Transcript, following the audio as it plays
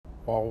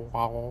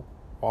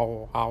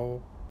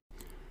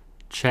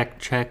Check,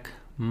 check,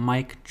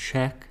 mic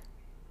check,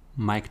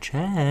 mic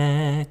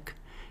check.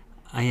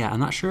 Yeah, I'm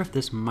not sure if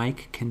this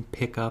mic can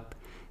pick up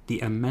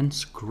the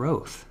immense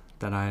growth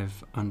that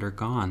I've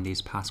undergone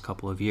these past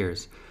couple of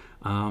years.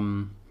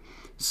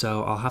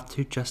 So I'll have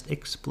to just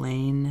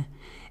explain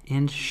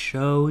and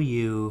show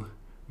you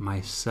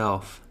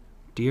myself.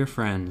 Dear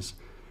friends,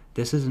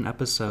 this is an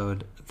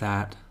episode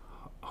that,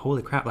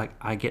 holy crap, like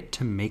I get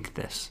to make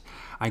this.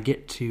 I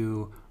get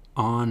to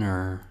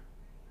honor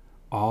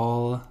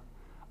all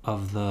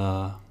of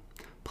the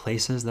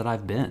places that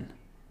I've been.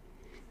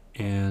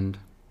 And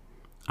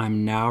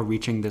I'm now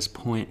reaching this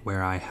point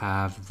where I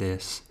have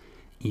this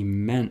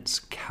immense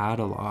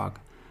catalog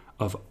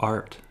of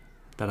art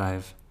that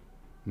I've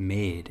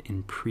made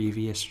in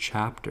previous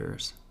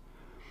chapters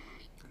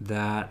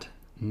that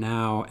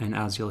now, and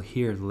as you'll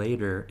hear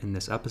later in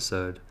this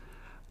episode,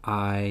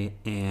 I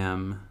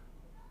am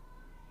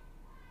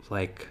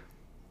like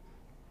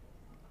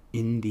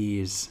in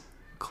these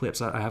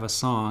clips. I have a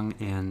song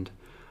and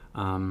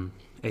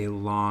a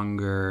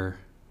longer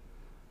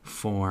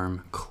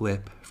form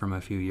clip from a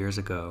few years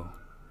ago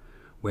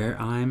where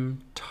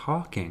I'm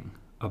talking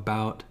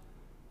about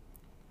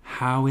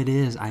how it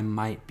is I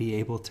might be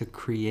able to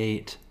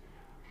create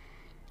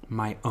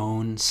my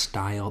own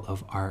style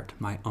of art,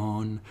 my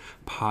own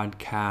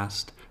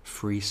podcast,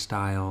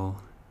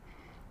 freestyle,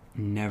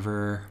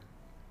 never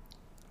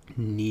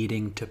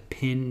needing to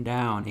pin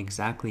down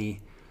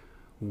exactly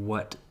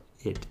what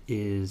it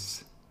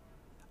is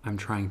I'm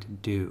trying to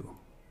do.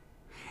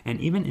 And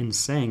even in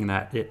saying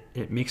that,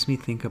 it makes me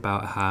think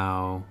about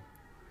how,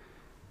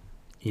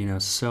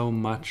 so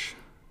much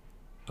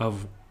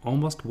of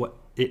almost what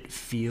it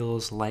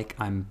feels like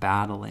I'm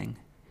battling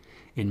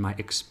in my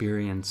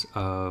experience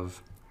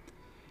of,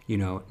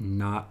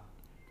 not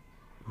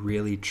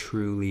really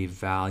truly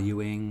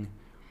valuing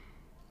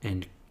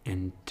and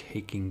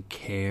taking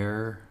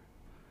care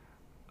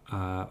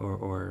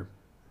or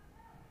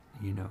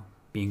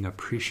being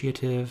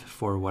appreciative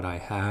for what I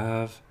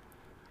have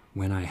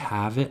when I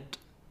have it,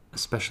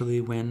 especially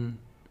when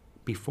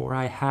before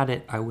I had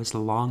it, I was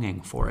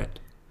longing for it.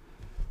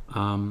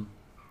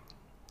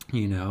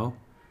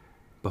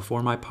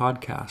 Before my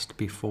podcast,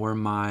 before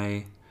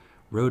my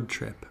road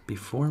trip,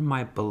 before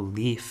my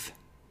belief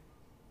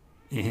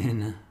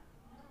in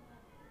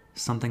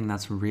something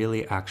that's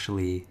really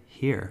actually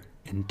here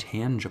and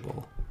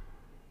tangible.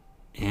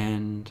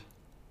 And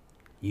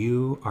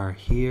you are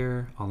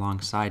here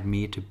alongside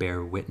me to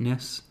bear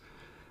witness.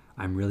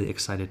 I'm really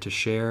excited to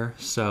share.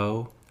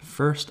 So,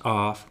 first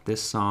off,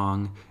 this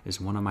song is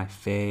one of my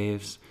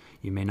faves.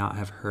 You may not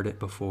have heard it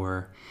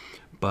before,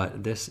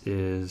 but this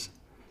is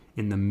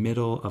in the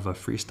middle of a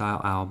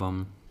freestyle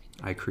album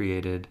I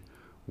created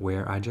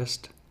where I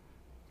just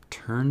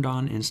turned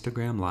on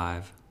Instagram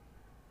Live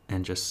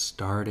and just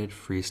started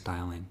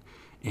freestyling.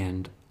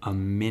 And a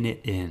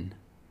minute in,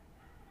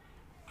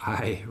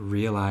 I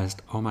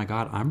realized, oh my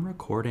God, I'm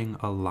recording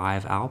a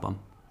live album.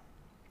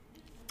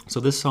 So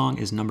this song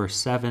is number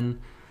 7,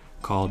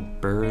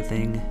 called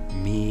Birthing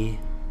Me.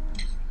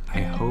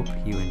 I hope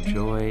you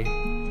enjoy.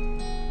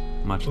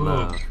 Much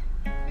love.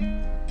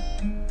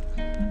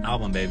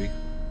 Album, baby.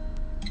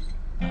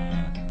 I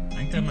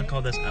think I'm gonna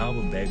call this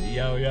album, baby.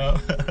 Yo.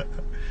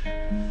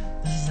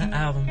 This is an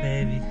album,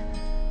 baby.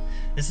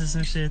 This is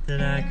some shit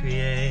that I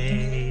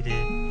created.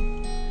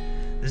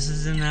 This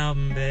is an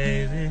album,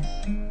 baby.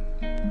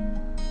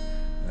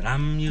 But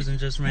I'm using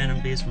just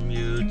random beats from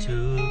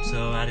YouTube,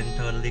 so I didn't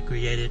totally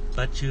create it.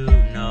 But you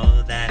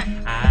know that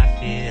I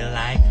feel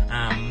like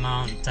I'm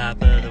on top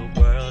of the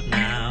world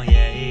now,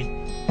 yeah.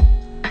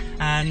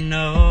 I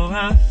know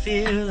I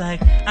feel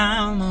like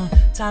I'm on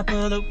top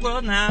of the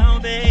world now,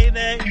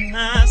 baby.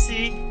 I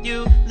see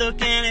you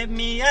looking at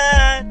me,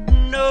 I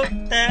know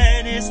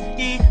that it's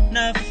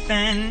enough,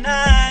 and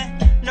I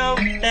know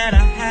that I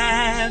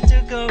have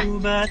to go,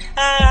 but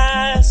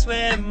I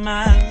swear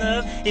my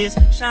love is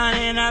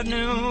shining out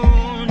new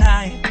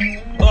light.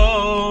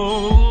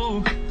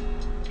 Oh,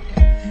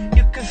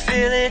 you can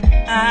feel it,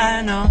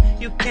 I know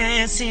you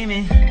can't see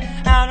me.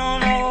 I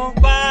don't know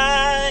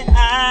why,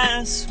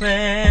 I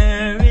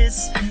swear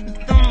it's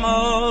the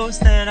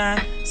most that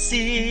I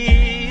see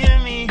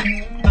in me,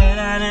 but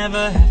I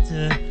never have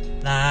to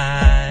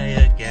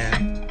lie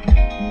again.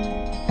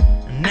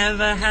 I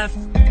never have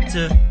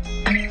to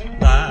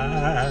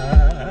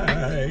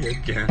lie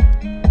again.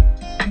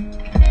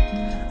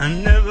 I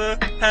never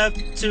have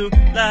to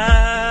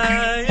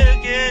lie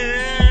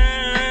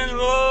again.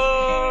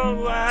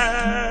 Oh,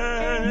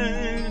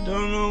 I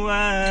don't know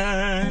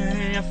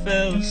why I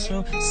felt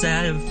so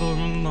sad for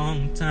a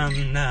long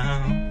time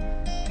now,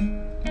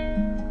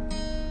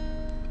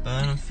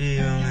 but I'm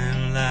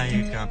feeling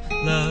like I'm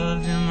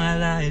loving my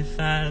life,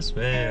 I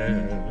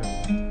swear.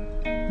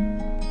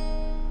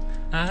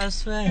 I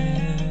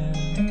swear.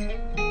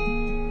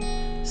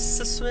 I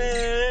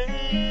swear.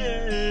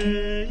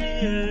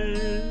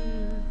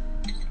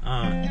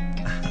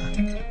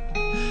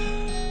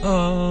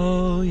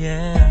 Oh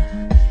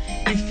yeah.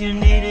 If you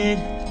needed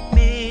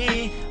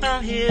me,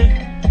 I'm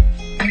here.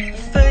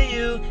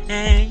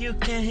 you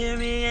can hear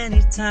me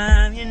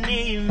anytime you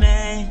need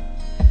me.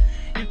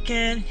 You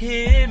can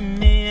hear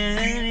me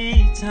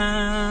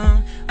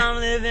anytime. I'm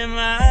living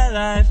my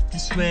life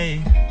this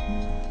way.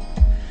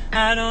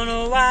 I don't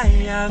know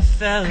why I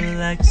felt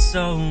like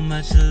so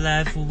much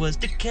life was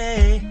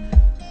decay.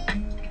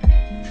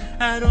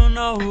 I don't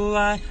know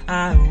why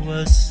I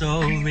was so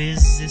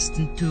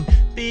resistant to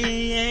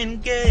being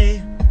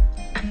gay.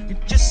 You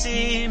just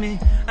see me,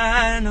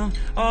 I know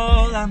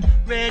all I'm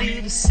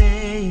ready to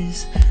say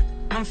is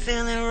I'm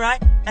feeling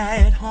right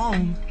at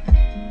home.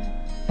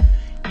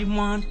 You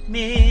want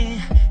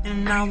me,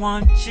 and I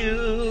want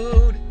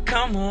you to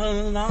come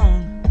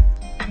along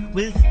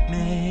with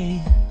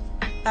me.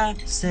 I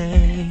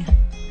say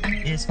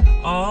it's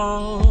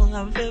all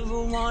I've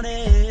ever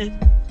wanted.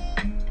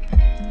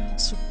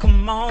 So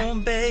come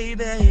on,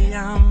 baby,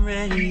 I'm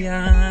ready,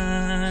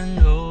 I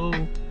know.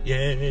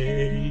 Yeah,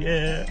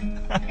 yeah.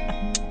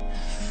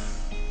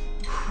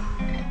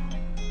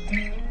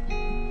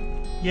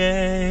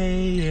 Yeah,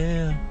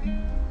 yeah.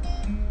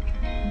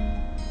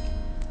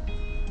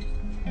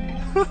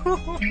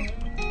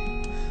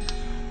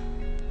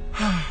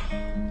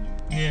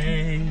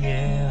 Yeah,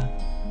 yeah.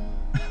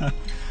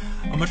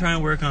 I'm gonna try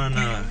and work on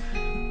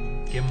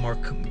getting more,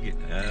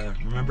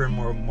 remembering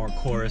more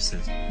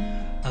choruses.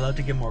 I love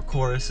to get more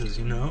choruses,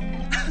 you know.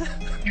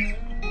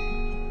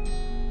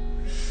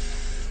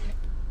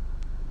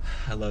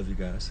 I love you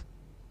guys.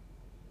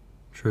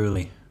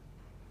 Truly.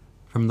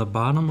 From the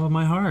bottom of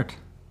my heart.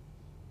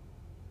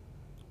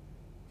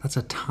 That's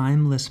a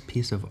timeless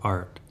piece of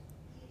art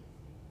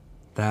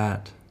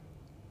that,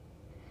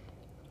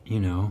 you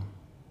know,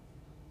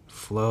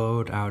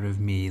 flowed out of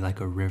me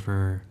like a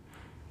river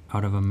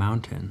out of a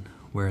mountain,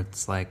 where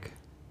it's like,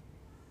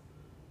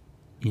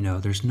 you know,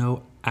 there's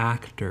no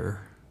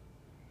actor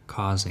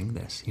causing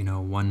this. You know,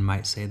 one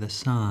might say the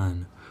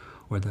sun,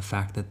 or the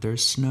fact that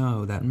there's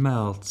snow that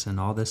melts and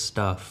all this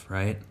stuff,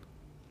 right?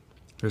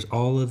 There's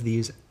all of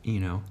these, you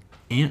know,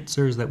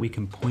 answers that we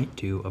can point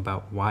to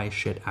about why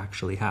shit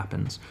actually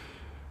happens,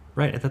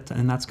 right?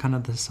 And that's kind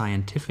of the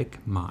scientific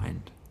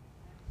mind.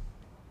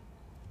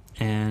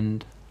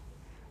 And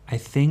I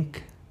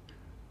think,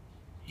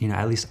 you know,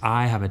 at least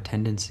I have a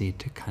tendency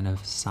to kind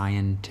of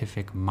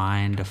scientific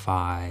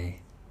mindify,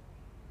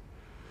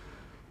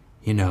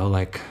 you know,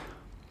 like,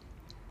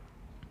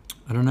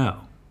 I don't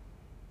know.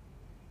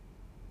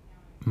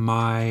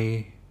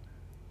 My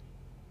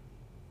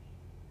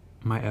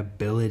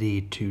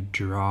ability to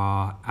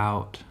draw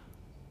out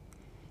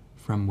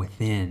from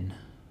within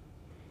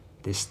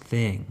this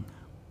thing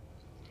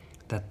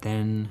that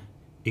then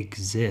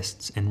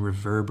exists and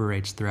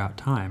reverberates throughout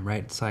time,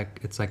 right? It's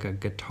like a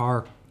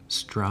guitar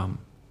strum.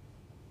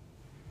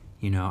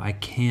 You know, I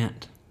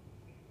can't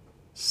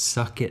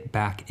suck it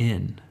back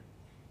in.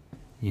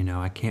 You know,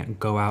 I can't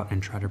go out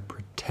and try to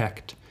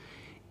protect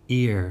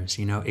ears.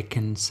 You know, it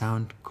can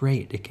sound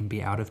great. It can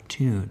be out of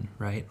tune,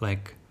 right?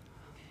 Like,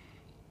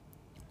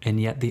 and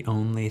yet the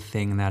only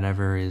thing that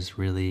ever is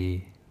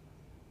really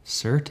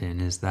certain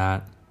is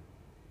that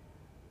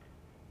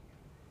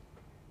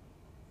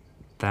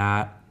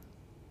that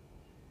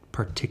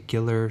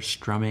particular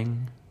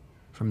strumming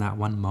from that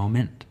one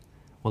moment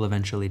will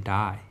eventually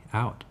die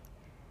out.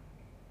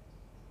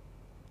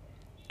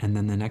 And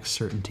then the next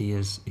certainty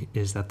is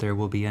that there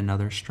will be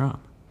another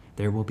strum.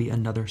 There will be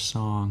another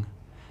song.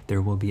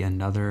 There will be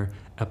another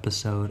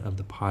episode of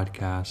the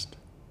podcast.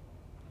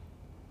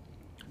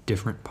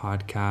 Different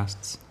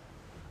podcasts,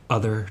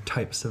 other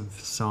types of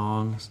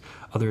songs,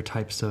 other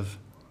types of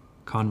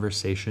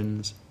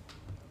conversations,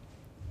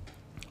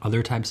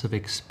 other types of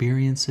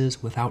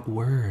experiences without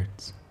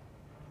words.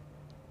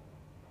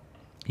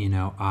 You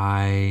know,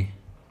 I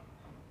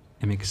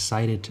am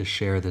excited to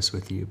share this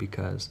with you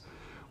because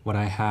what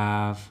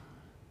I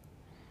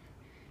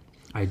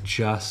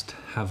just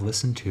have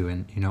listened to,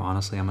 and, you know,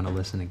 honestly, I'm going to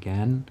listen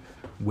again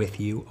with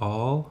you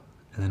all,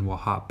 and then we'll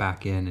hop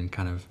back in and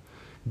kind of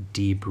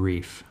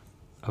debrief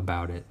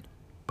about it.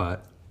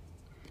 But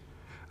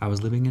I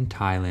was living in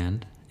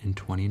Thailand in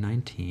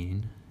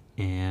 2019,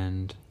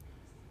 and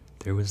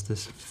there was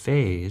this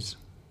phase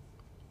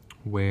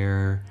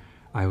where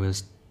I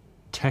was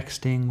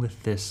texting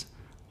with this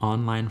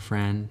online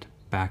friend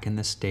back in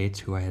the States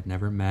who I had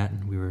never met,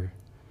 and we were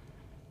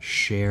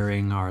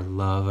sharing our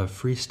love of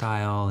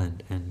freestyle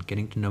and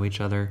getting to know each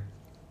other.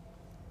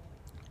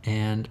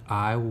 And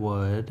I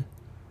would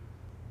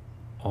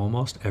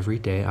almost every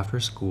day after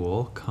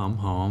school come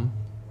home,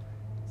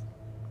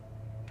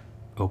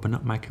 open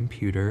up my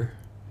computer,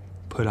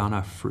 put on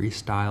a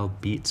freestyle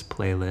beats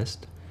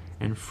playlist,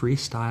 and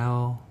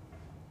freestyle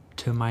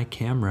to my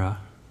camera,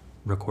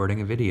 recording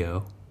a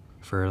video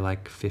for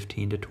like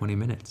 15 to 20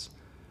 minutes.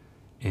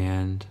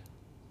 And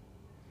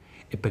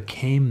it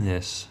became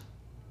this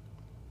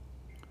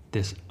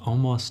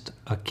almost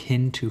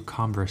akin to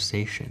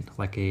conversation,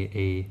 like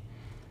an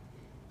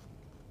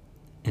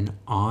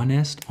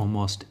honest,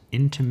 almost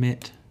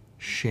intimate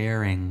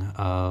sharing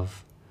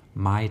of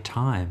my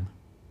time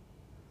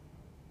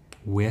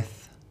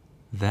with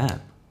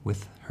them,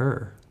 with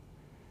her.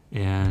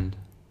 And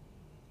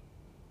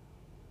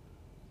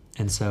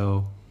And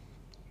so,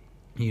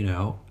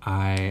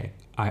 I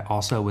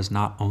also was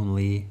not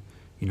only,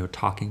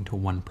 talking to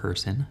one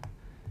person.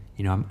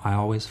 I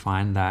always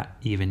find that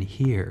even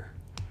here,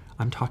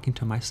 I'm talking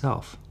to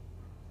myself.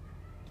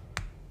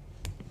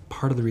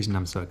 Part of the reason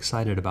I'm so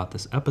excited about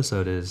this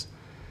episode is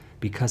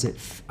because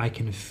I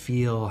can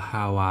feel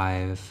how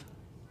I've,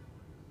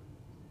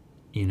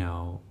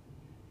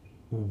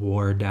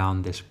 wore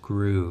down this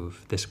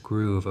groove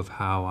of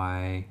how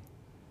I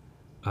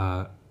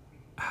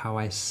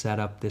set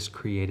up this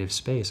creative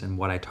space and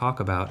what I talk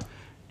about.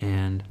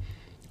 And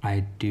I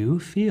do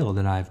feel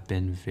that I've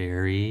been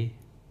very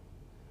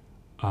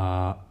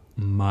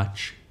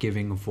much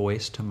giving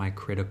voice to my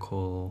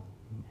critical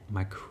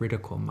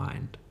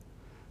mind,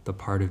 the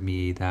part of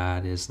me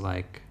that is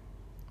like,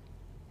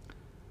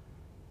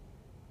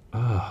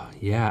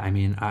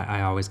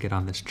 I always get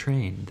on this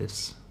train,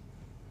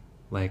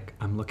 like,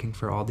 I'm looking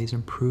for all these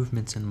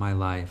improvements in my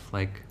life,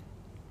 like,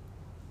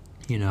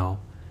 and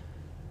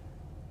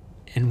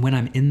when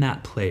I'm in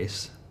that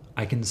place,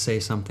 I can say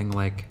something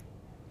like,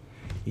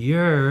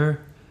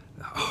 you're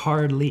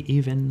hardly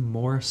even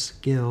more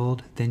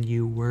skilled than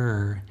you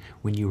were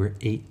when you were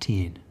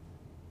 18,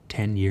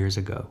 10 years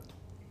ago.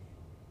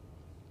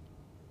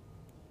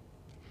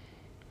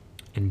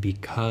 And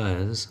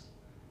because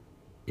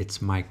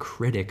it's my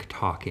critic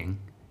talking,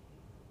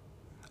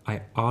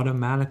 I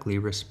automatically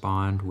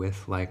respond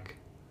with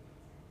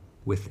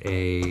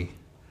a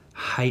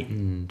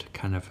heightened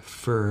kind of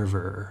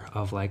fervor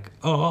of like,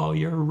 oh,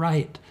 you're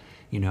right.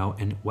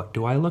 And what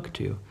do I look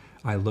to?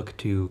 I look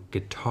to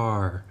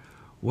guitar.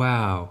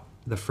 Wow,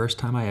 the first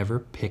time I ever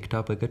picked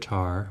up a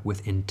guitar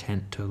with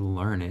intent to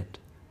learn it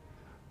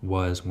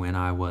was when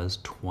I was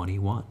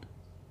 21.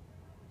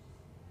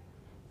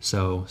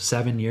 So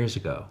 7 years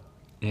ago.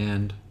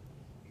 And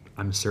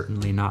I'm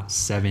certainly not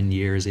 7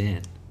 years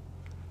in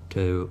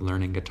to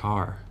learning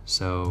guitar.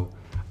 So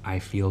I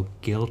feel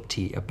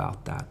guilty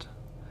about that.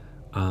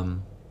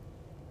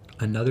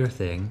 Another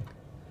thing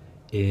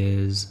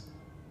is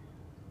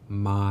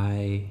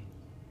my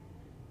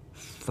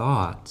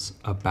thoughts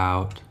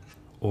about,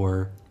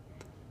 or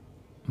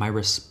my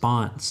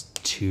response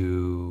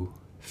to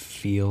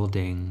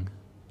fielding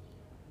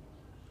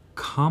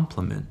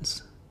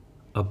compliments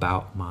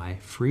about my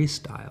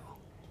freestyle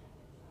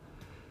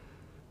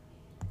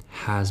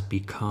has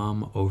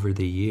become, over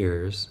the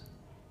years,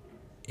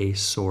 a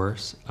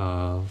source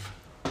of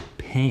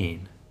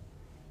pain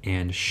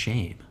and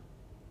shame.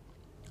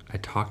 I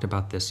talked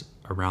about this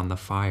around the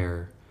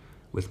fire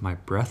with my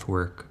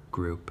breathwork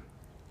group,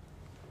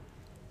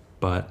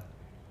 but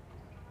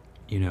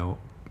in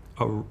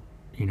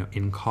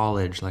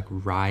college, like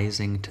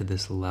rising to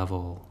this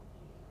level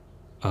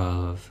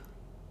of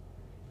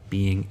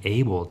being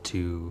able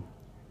to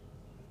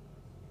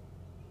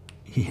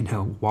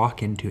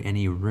walk into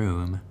any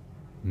room,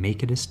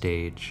 make it a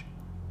stage,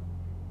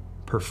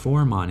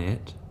 perform on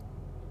it,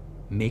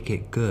 make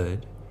it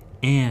good,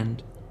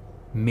 and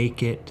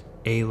make it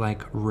a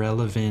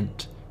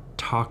relevant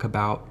talk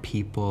about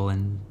people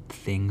and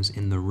things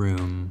in the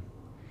room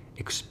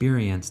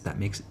experience that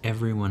makes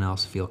everyone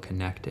else feel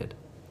connected.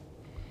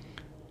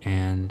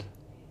 And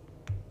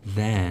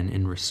then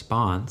in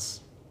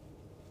response,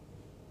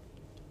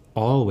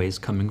 always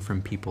coming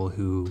from people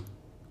who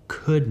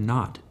could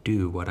not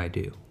do what I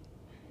do.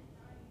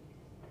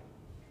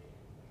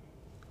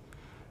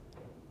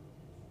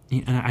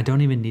 And I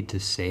don't even need to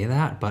say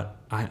that, but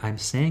I'm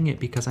saying it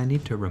because I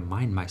need to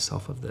remind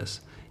myself of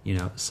this.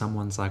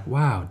 Someone's like,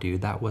 wow,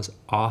 dude, that was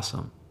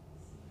awesome.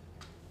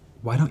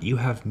 Why don't you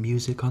have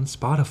music on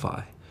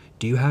Spotify?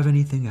 Do you have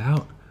anything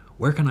out?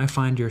 Where can I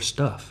find your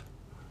stuff?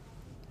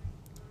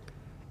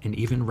 And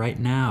even right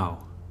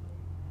now,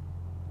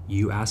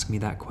 you ask me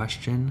that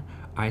question,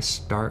 I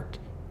start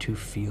to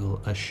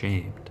feel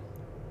ashamed.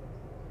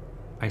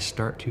 I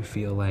start to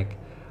feel like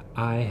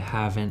I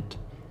haven't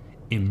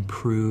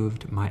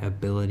improved my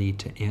ability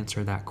to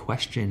answer that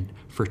question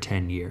for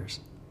 10 years.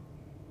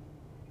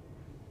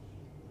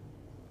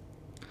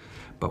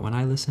 But when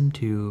I listen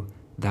to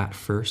that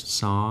first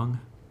song,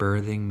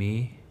 Birthing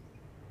Me,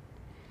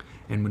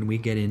 and when we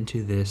get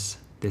into this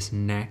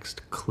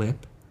next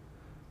clip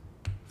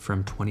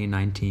from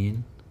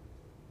 2019,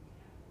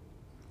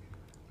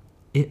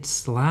 it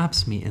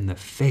slaps me in the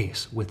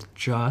face with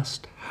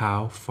just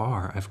how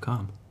far I've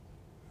come.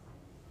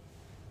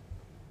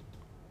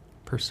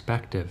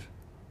 Perspective.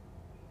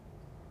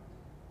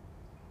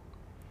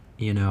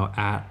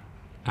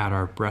 At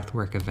our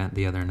breathwork event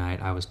the other night,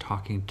 I was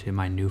talking to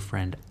my new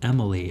friend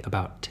Emily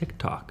about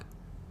TikTok.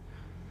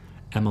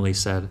 Emily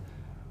said,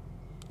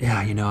 yeah,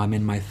 I'm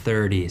in my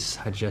 30s.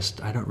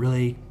 I don't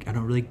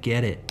really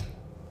get it.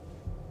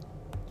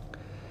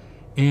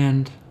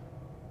 And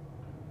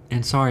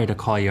sorry to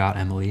call you out,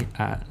 Emily,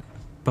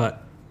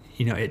 but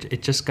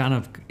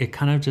it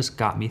kind of just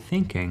got me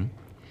thinking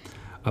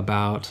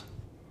about,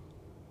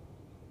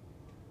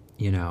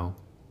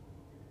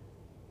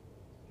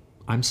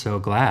 I'm so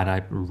glad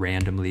I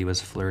randomly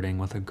was flirting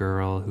with a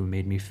girl who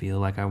made me feel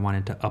like I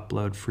wanted to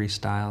upload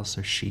freestyles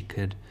so she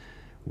could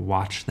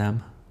watch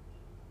them.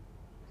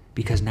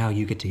 because now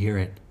you get to hear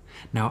it.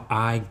 Now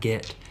I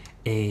get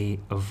a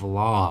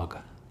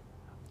vlog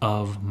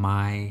of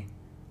my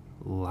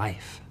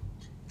life.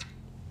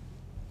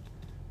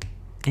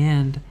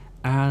 And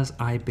as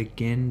I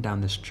begin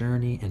down this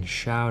journey, and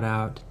shout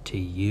out to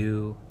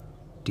you,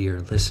 dear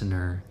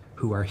listener,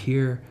 who are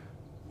here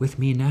with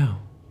me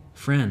now,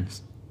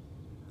 friends,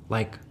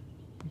 like,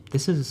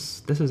 this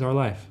is our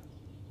life.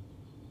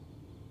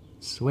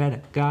 Swear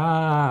to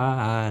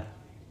God,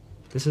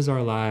 this is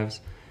our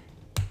lives.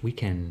 We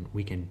can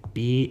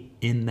be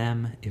in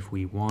them if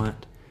we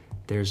want.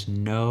 There's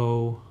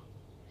no,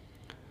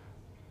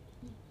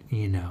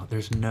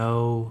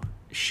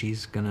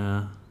 she's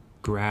gonna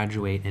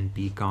graduate and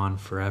be gone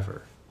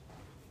forever.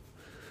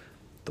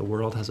 The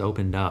world has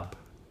opened up,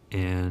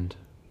 and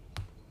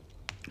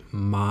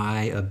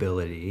my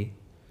ability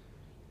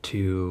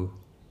to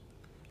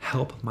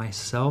help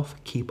myself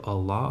keep a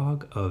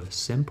log of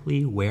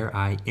simply where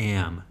I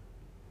am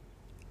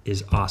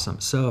is awesome.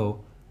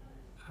 So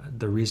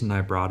the reason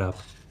I brought up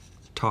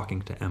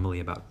talking to Emily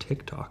about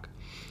TikTok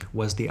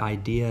was the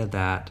idea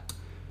that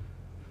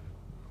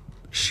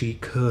she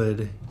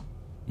could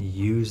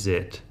use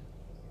it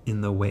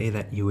in the way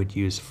that you would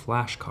use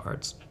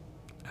flashcards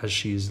as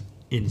she's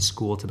in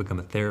school to become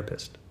a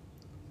therapist.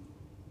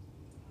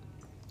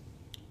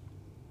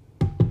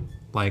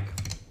 Like,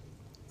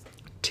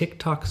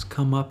 TikToks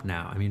come up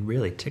now. I mean,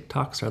 really,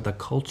 TikToks are the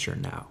culture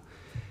now.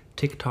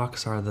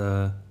 TikToks are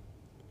the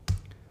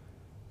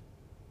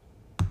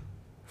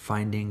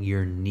finding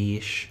your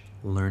niche,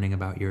 learning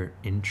about your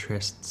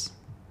interests.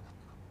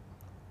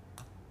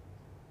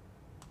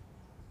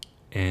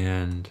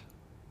 And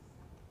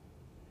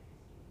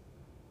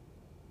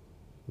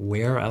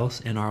where else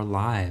in our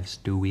lives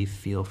do we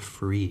feel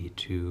free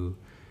to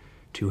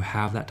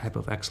have that type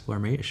of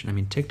exploration? I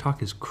mean,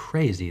 TikTok is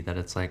crazy that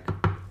it's like,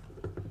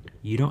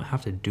 you don't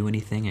have to do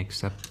anything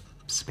except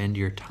spend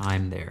your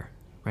time there,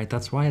 right?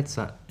 That's why it's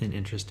an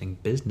interesting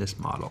business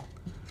model.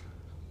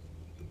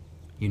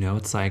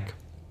 It's like,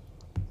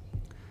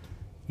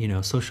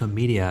 social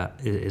media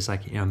is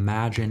like,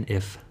 imagine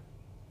if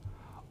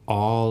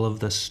all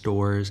of the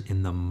stores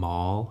in the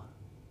mall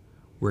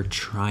were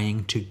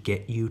trying to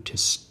get you to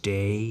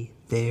stay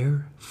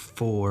there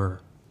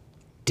for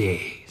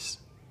days.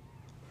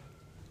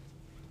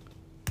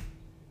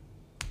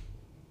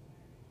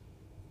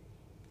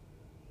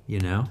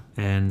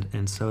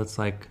 And so it's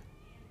like,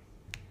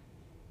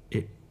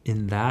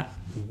 in that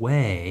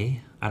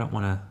way, I don't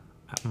want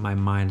to, my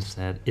mind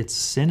said, it's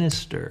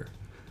sinister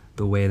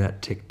the way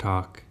that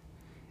TikTok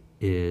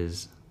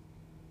is,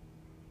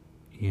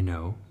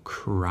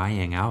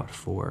 crying out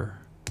for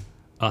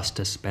us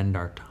to spend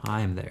our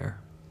time there.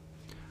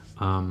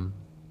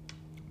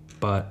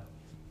 But,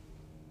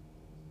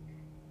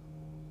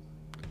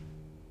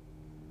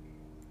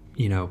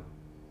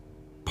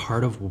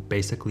 part of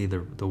basically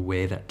the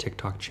way that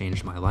TikTok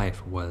changed my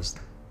life was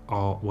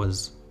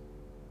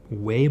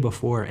way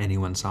before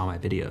anyone saw my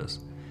videos.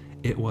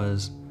 It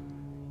was,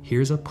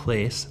 here's a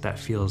place that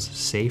feels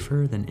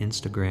safer than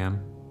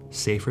Instagram,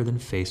 safer than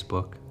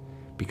Facebook,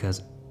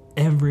 because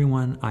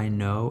everyone I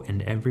know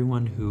and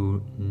everyone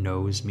who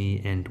knows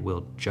me and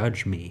will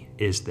judge me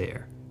is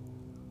there.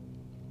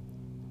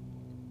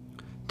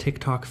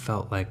 TikTok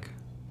felt like,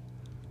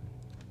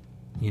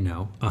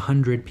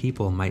 100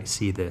 people might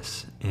see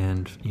this,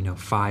 and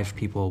 5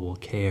 people will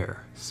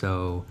care.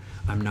 So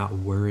I'm not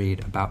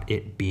worried about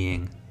it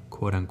being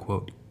quote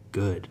unquote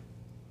good.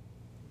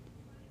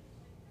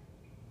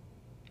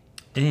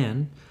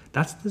 And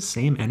that's the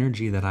same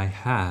energy that I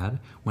had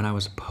when I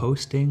was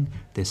posting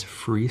this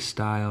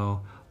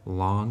freestyle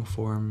long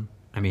form.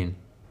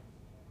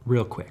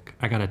 Real quick,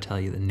 I gotta tell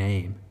you the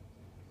name.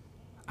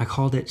 I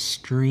called it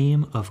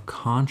Stream of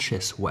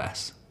Conscious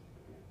Wes.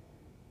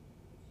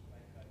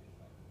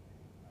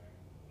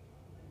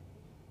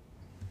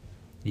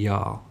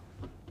 Y'all,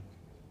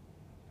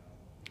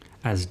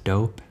 as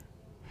dope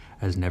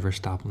as Never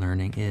Stop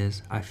Learning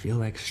is, I feel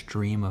like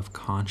Stream of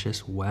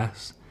Conscious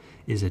Wes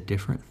is a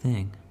different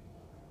thing.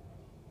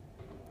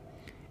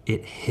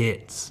 It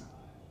hits,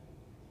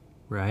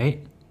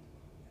 right?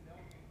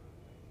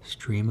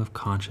 Stream of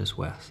Conscious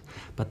Wes.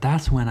 But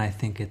that's when I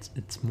think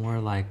it's more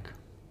like,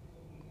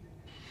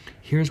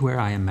 here's where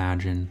I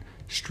imagine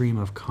Stream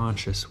of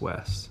Conscious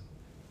Wes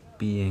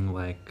being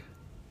like,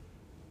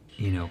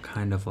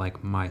 kind of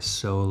like my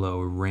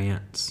solo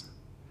rants.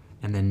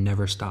 And then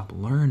Never Stop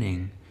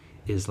Learning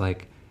is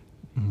like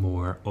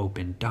more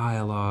open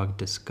dialogue,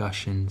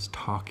 discussions,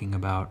 talking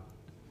about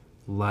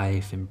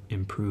life,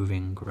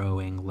 improving,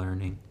 growing,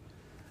 learning.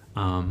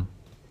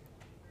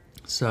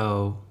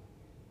 So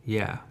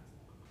yeah,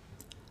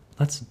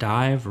 let's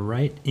dive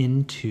right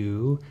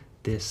into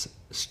this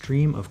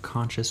Stream of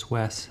Conscious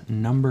Wes,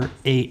 number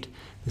 8.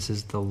 This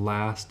is the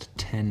last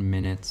 10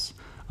 minutes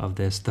of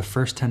this. The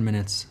first 10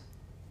 minutes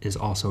is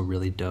also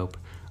really dope.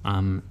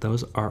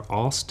 Those are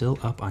all still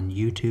up on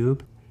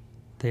YouTube.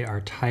 They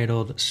are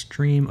titled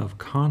Stream of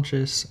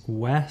Conscious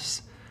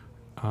Wes,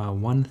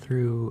 1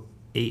 through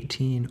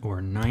 18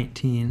 or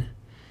 19.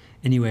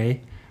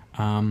 Anyway,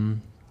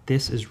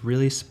 this is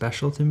really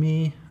special to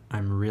me.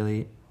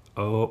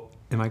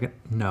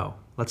 No,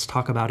 let's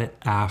talk about it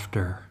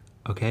after,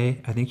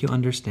 okay? I think you'll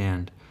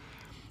understand.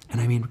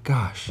 And I mean,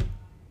 gosh,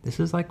 this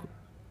is like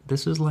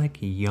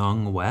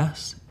young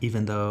Wes,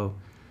 even though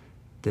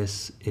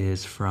this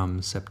is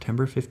from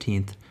September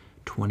 15th,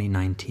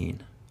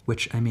 2019,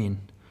 which, I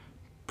mean,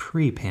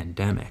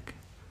 pre-pandemic.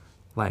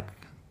 Like,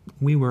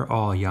 we were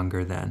all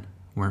younger then,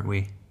 weren't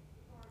we?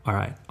 All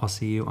right, I'll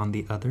see you on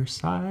the other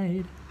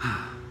side.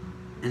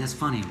 And it's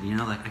funny, you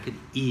know, like I could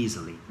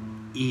easily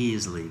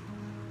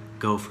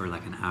go for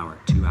like an hour,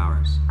 2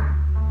 hours.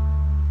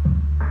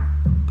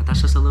 But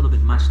that's just a little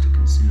bit much to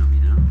consume,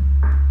 you know?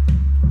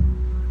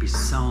 There'd be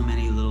so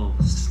many little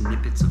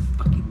snippets of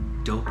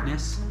fucking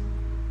dopeness.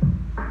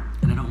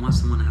 And I don't want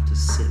someone to have to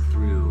sit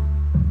through.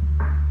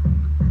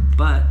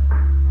 But,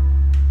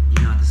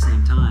 you know, at the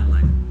same time,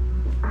 like,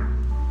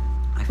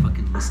 I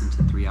fucking listen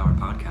to 3-hour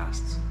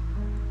podcasts.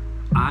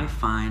 I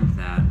find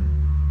that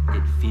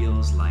it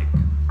feels like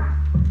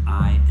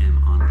I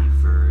am on the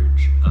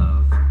verge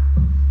of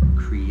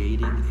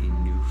creating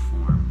a new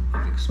form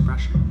of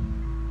expression.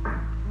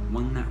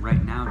 One that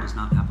right now does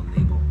not have a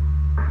label.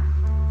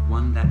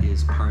 One that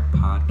is part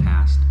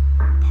podcast,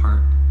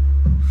 part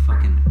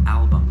fucking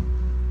album.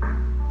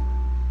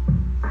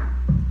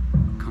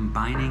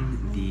 Combining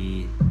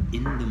the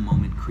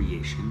in-the-moment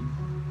creation,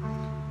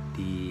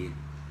 the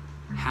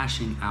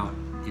hashing out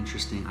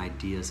interesting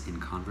ideas in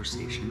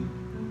conversation,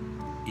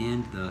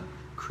 and the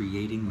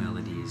creating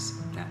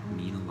melodies that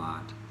mean a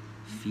lot,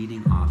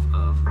 feeding off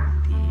of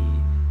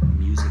the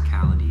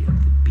musicality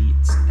of the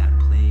beats that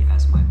play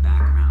as my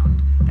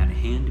background, that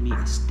hand me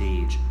a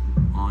stage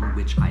on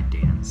which I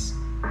dance,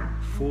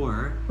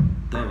 for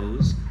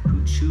those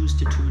who choose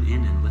to tune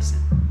in and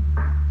listen.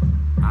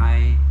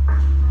 I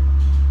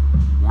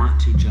want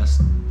to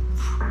just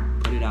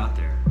put it out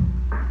there.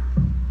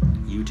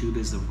 YouTube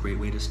is a great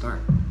way to start.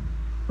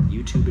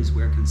 YouTube is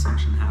where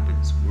consumption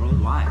happens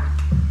worldwide.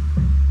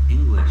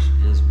 English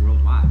is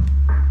worldwide.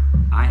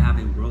 I have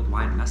a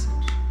worldwide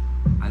message.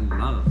 I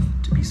love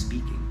to be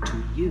speaking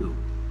to you.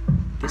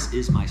 This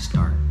is my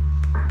start.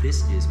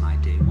 This is my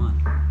day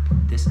one.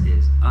 This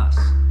is us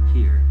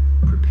here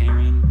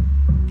preparing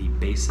the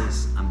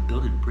basis. I'm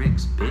building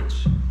bricks,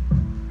 bitch.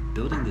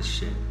 Building this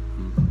shit.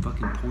 I'm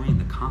fucking pouring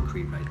the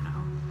concrete right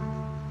now.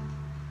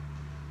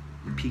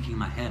 I'm peeking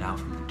my head out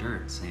from the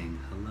dirt saying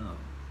hello.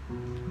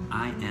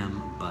 I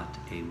am but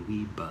a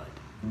wee bud,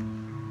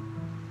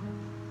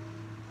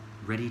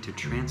 ready to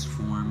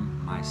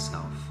transform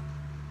myself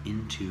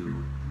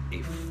into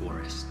a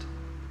forest.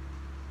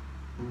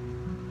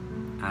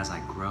 As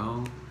I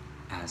grow,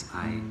 as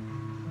I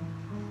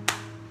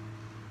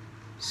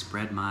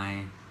spread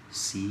my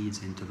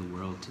seeds into the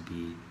world to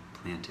be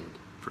planted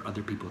for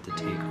other people to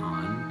take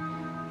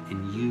on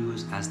and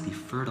use as the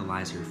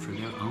fertilizer for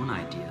their own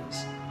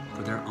ideas,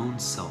 for their own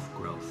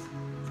self-growth,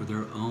 for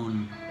their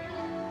own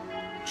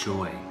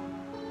joy,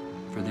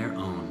 for their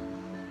own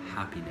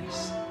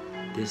happiness.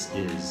 This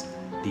is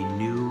the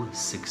new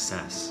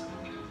success.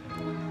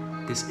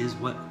 This is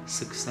what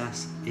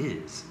success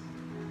is.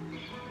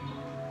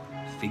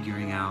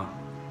 Figuring out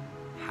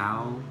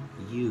how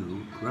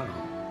you grow,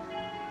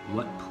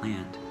 what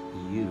plant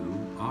you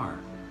are.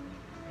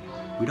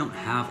 We don't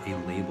have a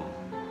label.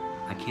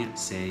 I can't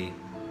say,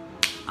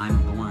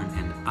 I'm born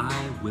and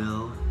I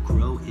will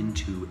grow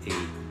into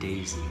a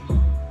daisy.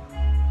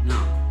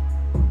 No.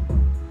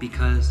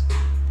 Because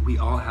we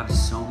all have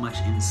so much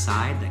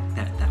inside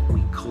that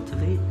we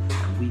cultivate,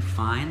 that we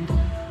find.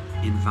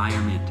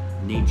 Environment,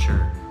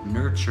 nature,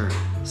 nurture,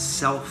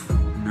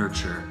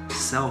 self-nurture,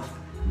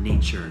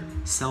 self-nature,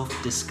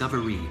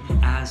 self-discovery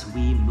as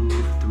we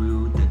move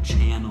through the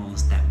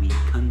channels that we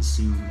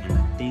consume and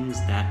the things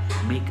that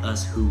make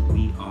us who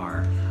we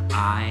are.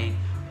 I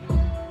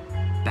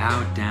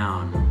bow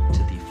down to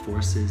the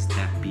forces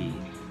that be.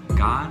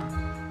 God,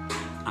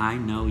 I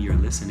know you're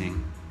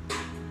listening.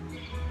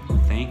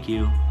 Thank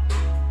you.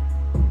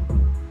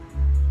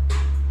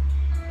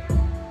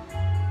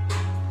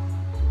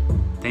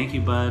 Thank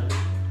you, bud.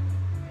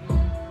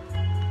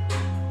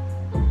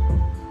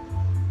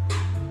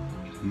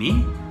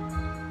 Me?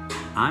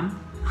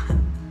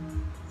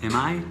 Am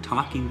I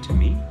talking to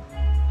me?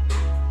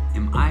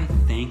 Am I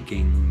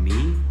thanking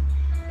me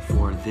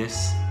for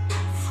this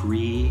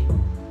free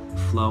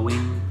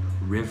flowing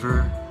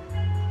river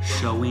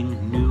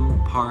showing new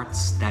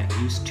parts that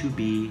used to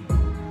be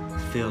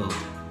filled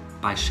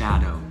by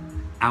shadow,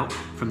 out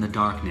from the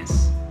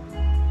darkness,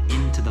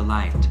 into the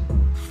light?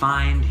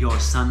 Find your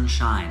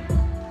sunshine.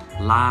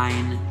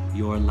 Line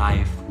your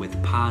life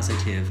with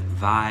positive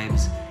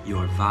vibes.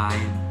 Your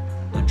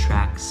vibe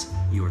attracts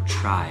your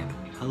tribe.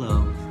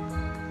 Hello.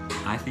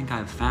 I think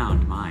I've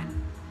found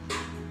mine.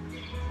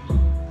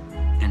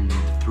 And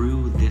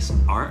through this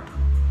art,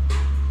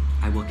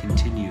 I will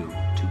continue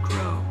to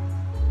grow,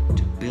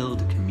 to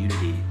build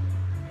community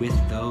with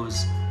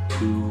those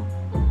who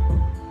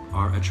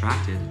are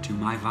attracted to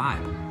my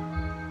vibe.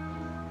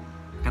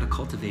 I gotta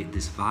cultivate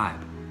this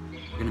vibe.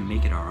 We're gonna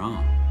make it our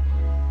own.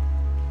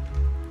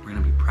 We're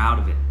gonna be proud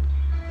of it.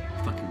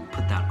 Fucking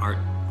put that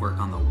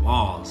on the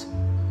walls.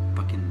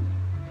 Fucking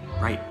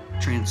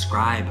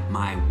transcribe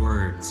my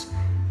words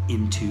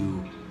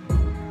into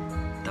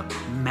the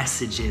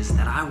messages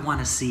that I want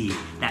to see,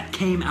 that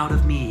came out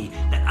of me,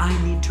 that I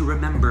need to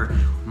remember.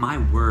 My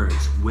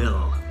words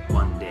will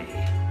one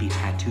day be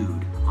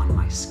tattooed on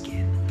my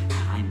skin.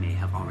 I may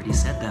have already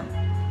said them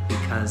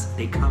because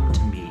they come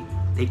to me.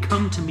 They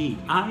come to me.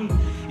 I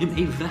am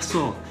a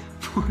vessel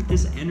for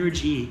this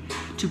energy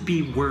to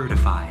be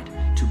wordified,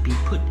 to be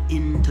put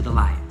into the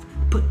light,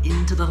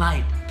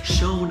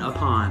 shone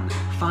upon.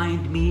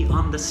 Find me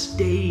on the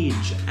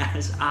stage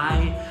as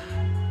I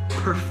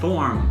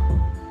perform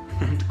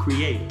and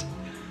create.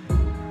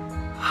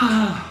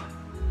 Fuck.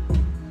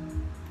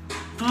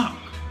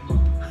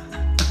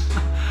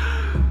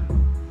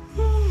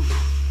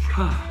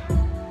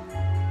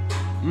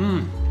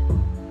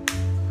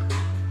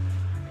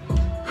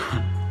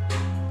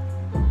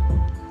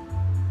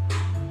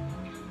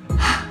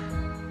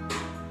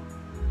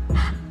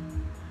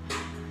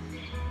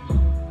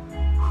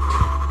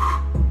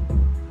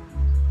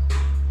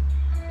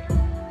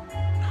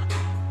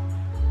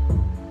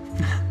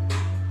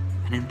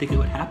 I didn't think it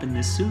would happen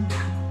this soon.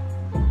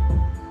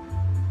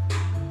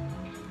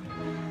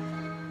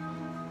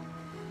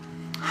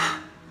 I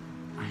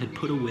had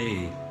put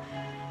away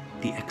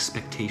the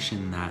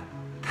expectation that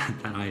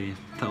I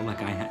felt like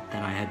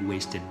that I had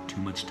wasted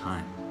too much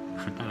time,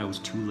 or that I was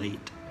too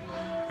late,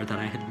 or that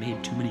I had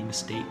made too many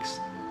mistakes.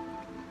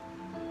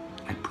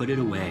 I put it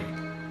away.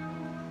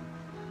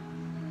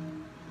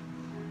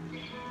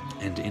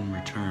 And in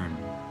return,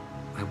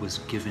 I was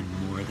given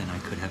more than I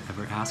could have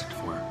ever asked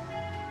for.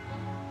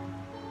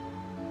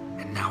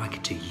 And now I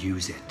get to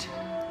use it.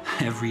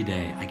 Every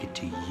day I get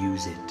to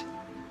use it.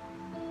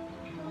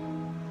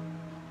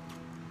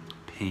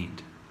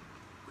 Paint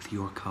with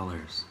your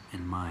colors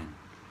and mine,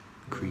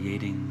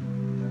 creating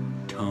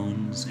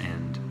tones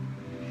and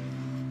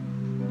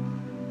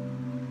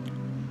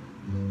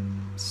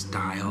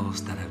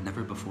styles that have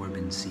never before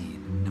been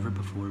seen, never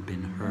before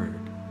been heard,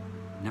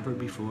 never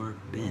before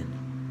been,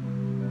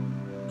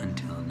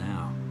 until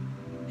now,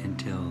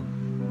 until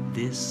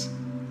this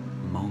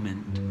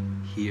moment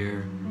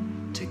here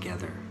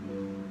together.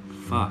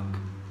 Fuck,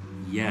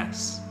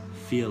 yes,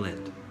 feel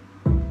it.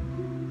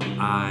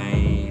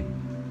 I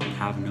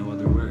have no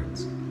other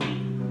words.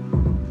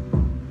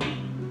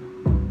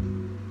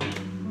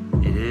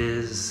 It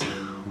is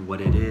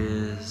what it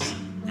is,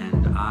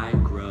 and I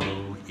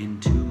grow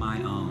into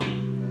my own.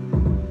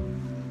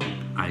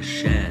 I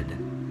shed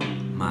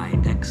my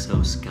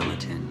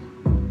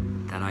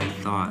exoskeleton that I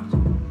thought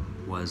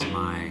was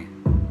my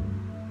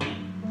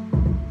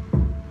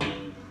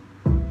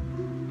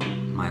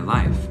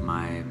life,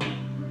 my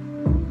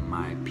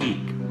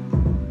peak.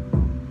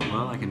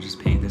 Well, I can just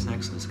paint this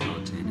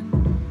exoskeleton and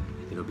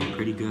it'll be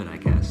pretty good, I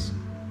guess.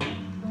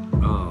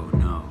 Oh,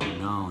 no,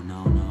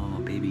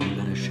 baby, you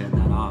gotta shed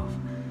that off.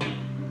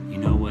 You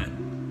know what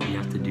you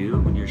have to do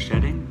when you're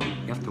shedding?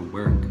 You have to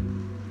work. You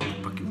have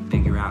to fucking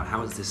figure out,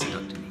 how is this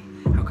stuck to me?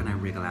 How can I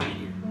wriggle out of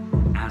here?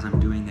 As I'm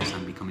doing this,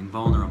 I'm becoming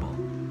vulnerable,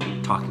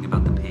 talking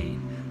about the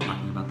pain,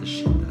 talking about the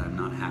shit that I'm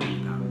not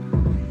happy about.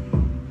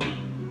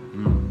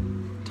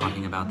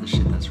 Talking about the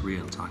shit that's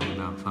real, talking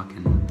about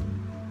fucking...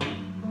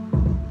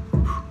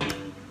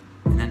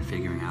 And then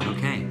figuring out,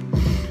 okay,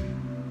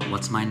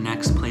 what's my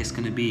next place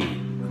gonna be?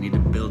 I need to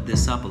build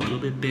this up a little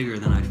bit bigger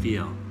than I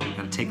feel. I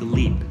gotta take a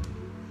leap.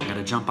 I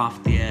gotta jump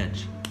off the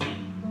edge. I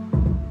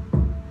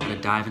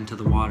gotta dive into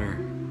the water.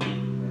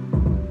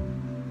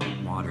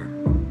 Water.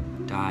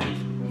 Dive.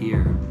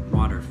 Here.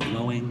 Water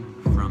flowing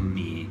from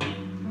me.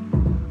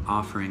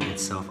 Offering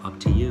itself up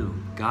to you.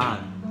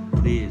 God,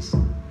 please.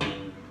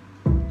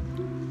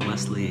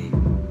 Wesley,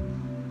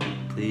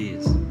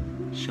 please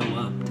show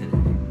up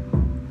today.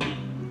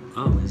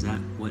 Oh, is that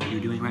what you're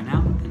doing right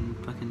now? Then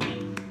fucking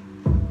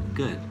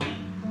good.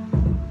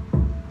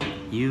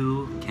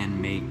 You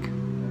can make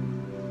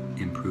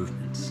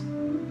improvements,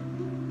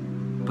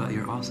 but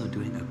you're also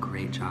doing a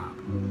great job.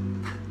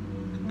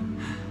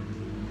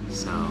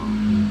 So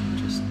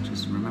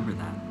just remember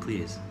that,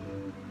 please.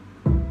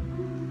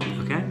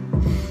 Okay?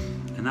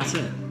 And that's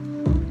it.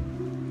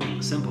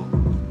 Simple.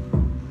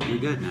 You're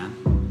good, man.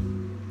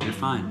 You're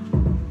fine.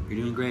 You're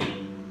doing great.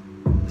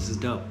 This is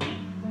dope.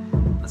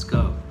 Let's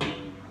go.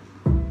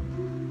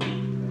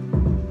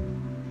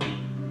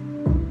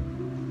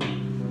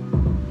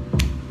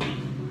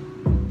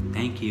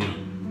 Thank you.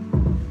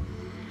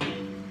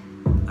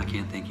 I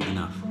can't thank you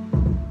enough.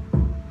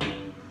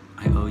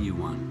 I owe you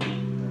one.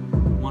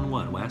 One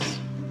what, Wes?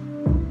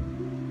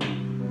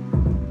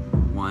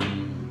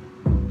 One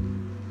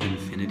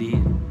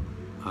infinity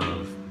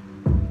of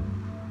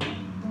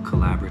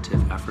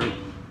collaborative effort,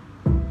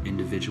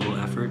 individual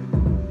effort,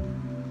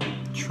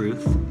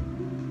 truth,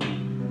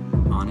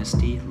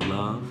 honesty,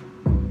 love.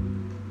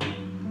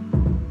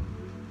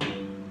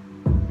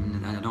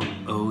 I don't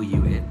owe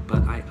you it,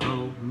 but I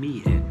owe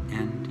me it,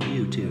 and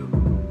you too.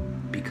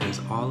 Because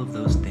all of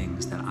those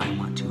things that I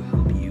want to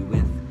help you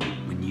with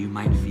when you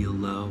might feel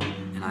low,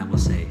 and I will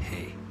say,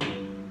 hey,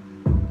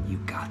 you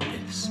got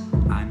this.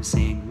 I'm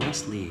saying,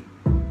 Wesley,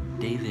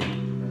 David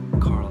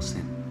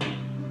Carlson.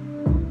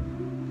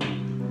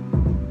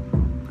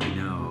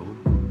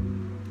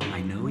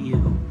 I know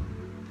you,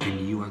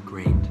 and you are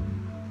great.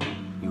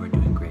 You are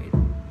doing great.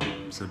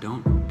 So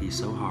don't be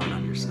so hard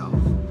on yourself,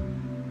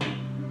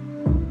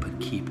 but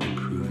keep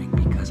improving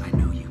because I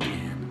know you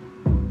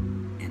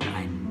can, and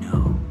I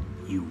know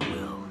you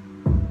will.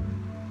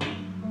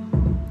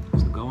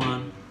 So go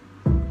on,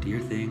 do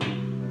your thing,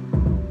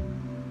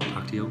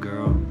 talk to your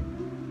girl,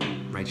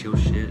 write your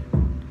shit,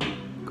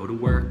 go to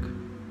work,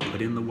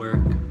 put in the work.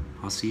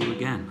 I'll see you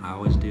again. I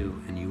always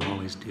do, and you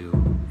always do,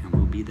 and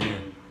we'll be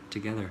there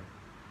together.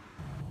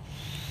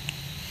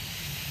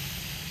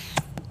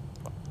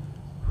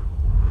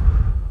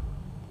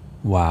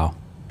 Wow.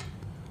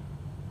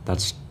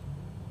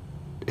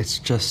 It's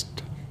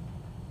just,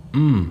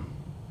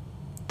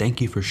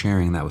 thank you for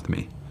sharing that with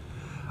me.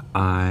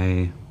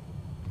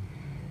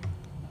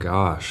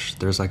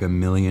 There's like a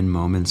million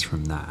moments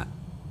from that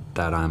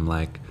I'm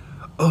like,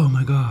 oh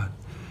my God,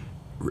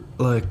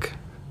 like,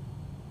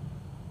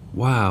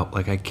 wow,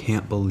 like I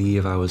can't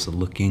believe I was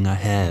looking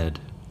ahead,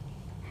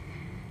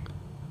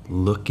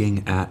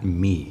 looking at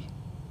me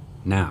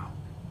now,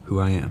 who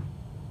I am.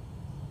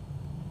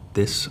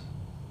 This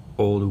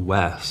old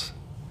Wes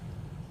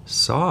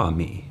saw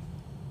me,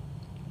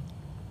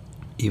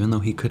 even though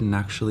he couldn't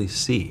actually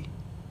see.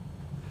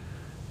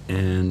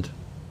 And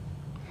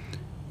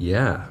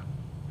yeah,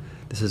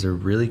 this is a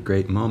really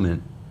great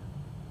moment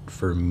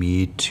for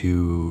me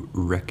to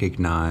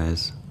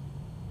recognize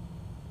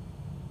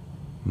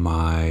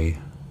my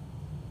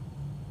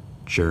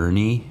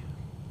journey,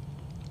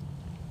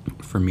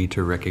 for me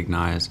to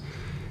recognize,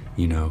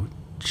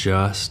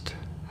 just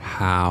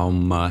how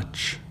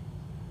much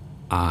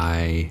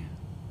I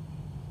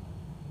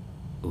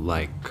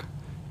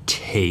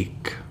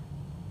take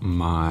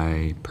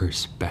my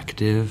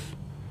perspective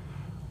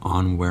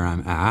on where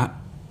I'm at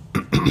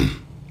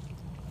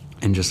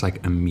and just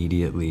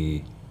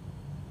immediately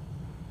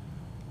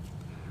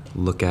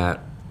look at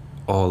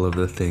all of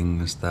the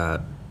things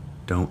that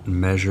don't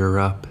measure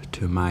up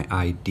to my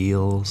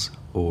ideals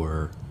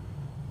or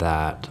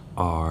that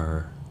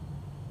are,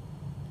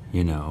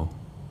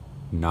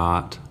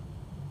 not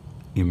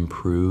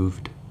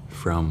improved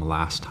from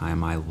last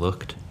time I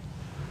looked.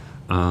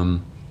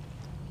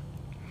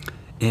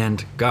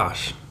 And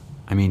gosh,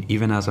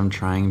 even as I'm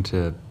trying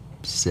to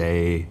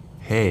say,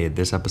 hey,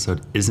 this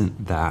episode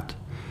isn't that,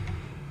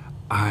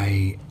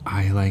 I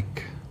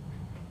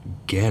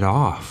get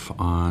off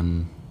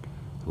on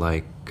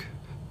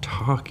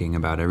talking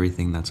about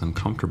everything that's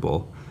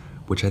uncomfortable,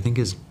 which I think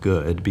is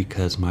good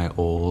because my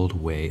old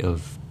way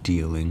of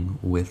dealing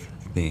with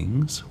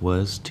things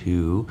was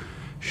to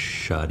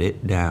shut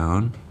it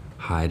down,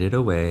 hide it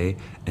away,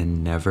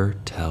 and never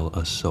tell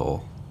a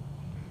soul.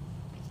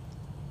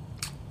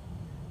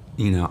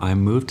 I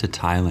moved to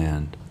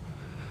Thailand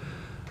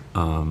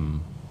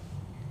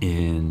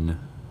in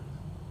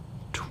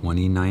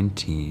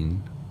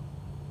 2019,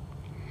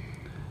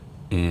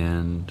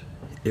 and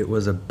it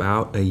was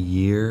about a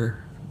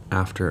year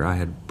after I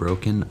had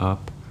broken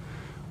up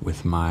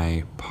with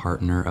my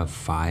partner of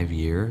 5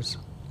 years.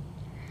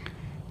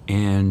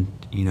 And,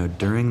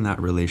 during that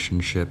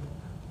relationship,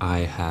 I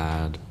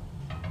had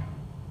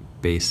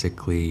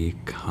basically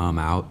come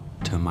out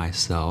to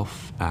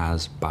myself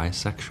as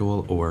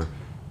bisexual or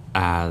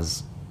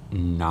as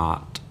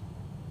not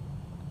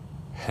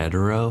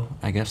hetero,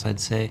 I guess I'd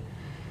say.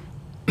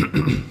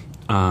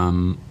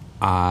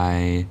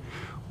 I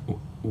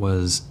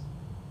was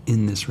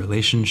in this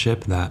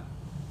relationship that,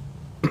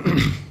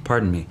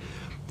 pardon me,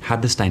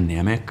 had this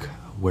dynamic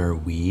where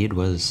weed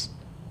was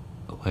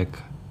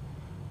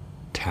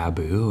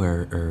taboo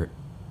or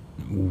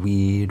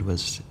weed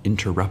was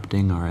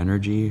interrupting our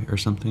energy or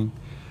something.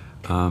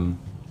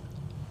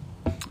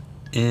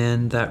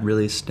 And that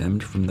really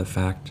stemmed from the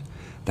fact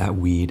that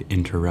weed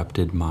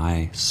interrupted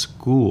my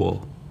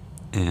school,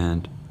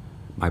 and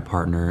my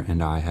partner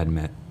and I had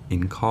met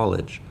in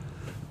college.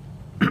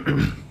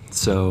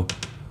 So,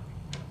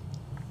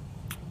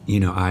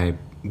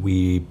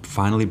 we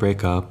finally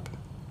break up,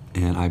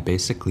 and I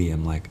basically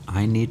am like,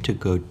 I need to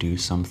go do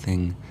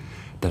something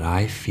that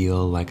I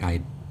feel like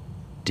I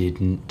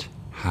didn't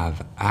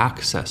have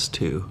access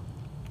to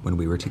when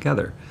we were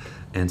together.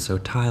 And so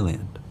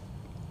Thailand.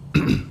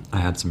 I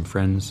had some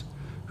friends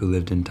who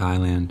lived in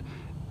Thailand.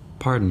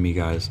 Pardon me,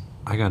 guys.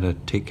 I gotta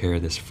take care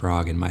of this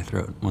frog in my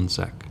throat. One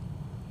sec.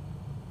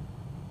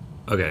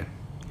 Okay,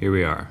 here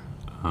we are.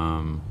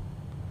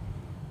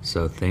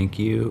 So thank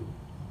you.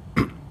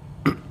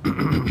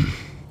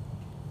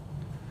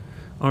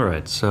 All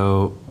right,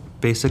 so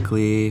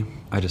basically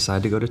I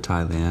decided to go to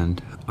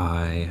Thailand.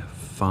 I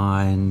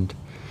find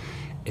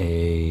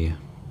a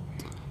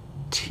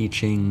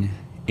teaching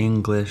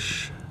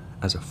English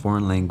as a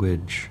foreign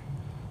language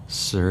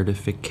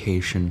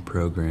certification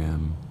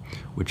program,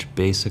 which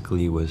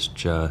basically was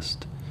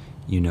just,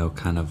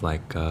 kind of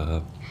like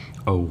a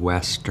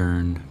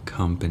Western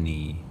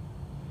company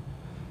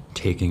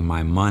taking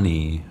my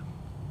money,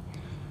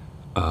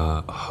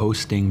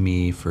 hosting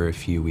me for a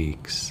few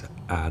weeks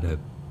at a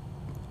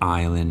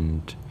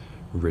island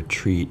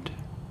retreat,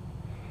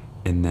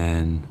 and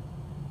then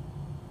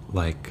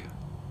like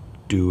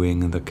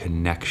doing the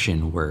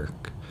connection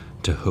work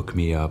to hook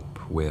me up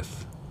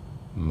with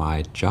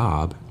my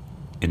job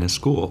in a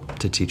school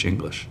to teach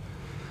English.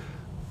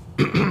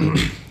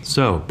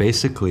 So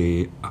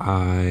basically,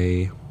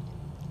 I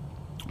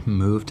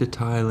moved to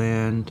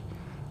Thailand.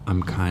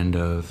 I'm kind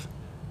of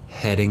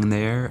heading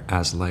there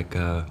as like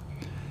a,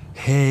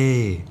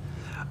 hey,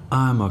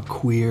 I'm a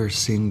queer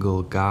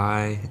single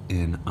guy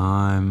and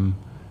I'm,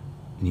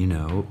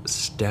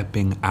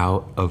 stepping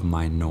out of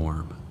my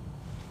norm.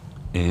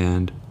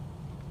 And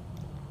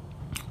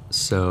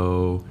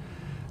so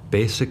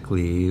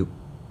basically,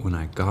 when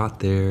I got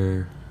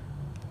there,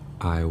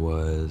 I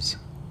was,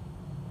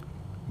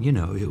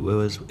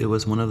 it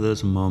was one of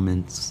those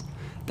moments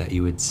that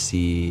you would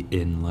see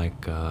in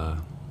like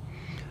a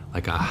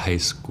high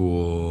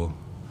school,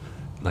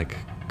 like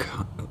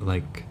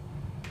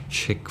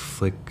chick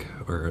flick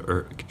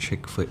or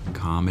chick flick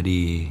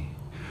comedy,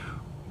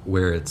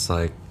 where it's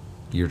like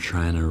you're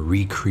trying to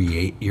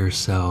recreate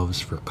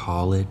yourselves for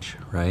college,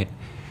 right?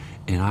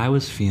 And I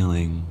was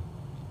feeling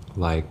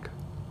like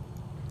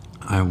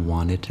I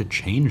wanted to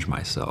change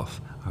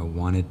myself. I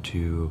wanted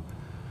to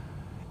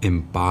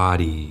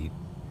embody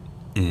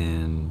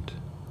and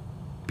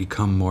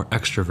become more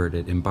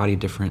extroverted, embody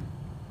different,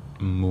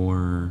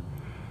 more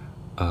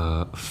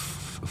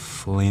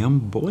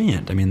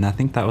flamboyant. I mean, I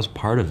think that was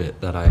part of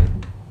it, that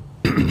I'd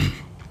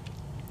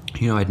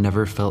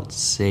never felt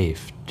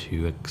safe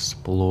to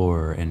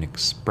explore and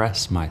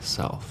express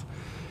myself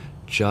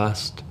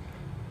just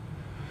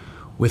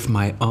with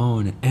my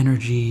own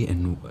energy.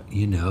 And,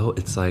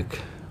 it's like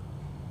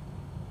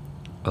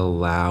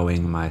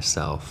allowing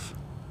myself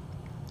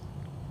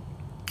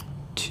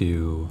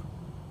to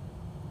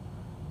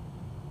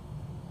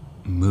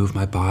move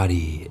my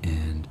body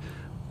and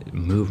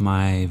move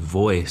my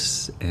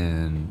voice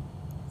and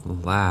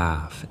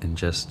laugh and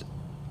just,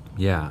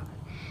 yeah.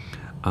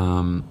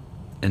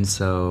 And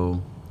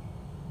so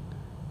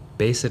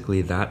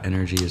basically that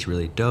energy is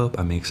really dope.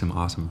 I make some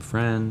awesome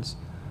friends.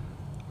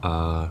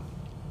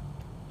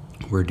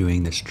 We're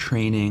doing this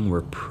training,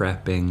 we're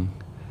prepping.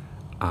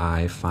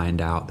 I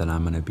find out that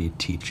I'm going to be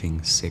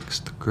teaching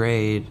 6th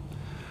grade.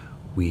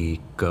 I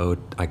go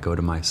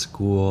to my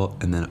school,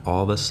 and then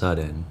all of a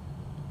sudden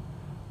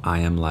I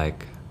am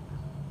like,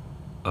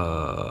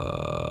 oh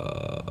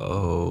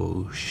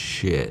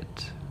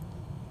shit,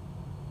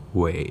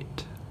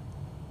 wait,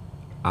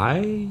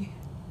 I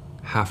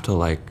have to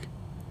like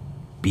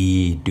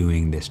be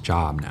doing this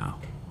job now.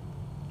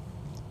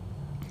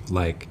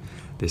 Like,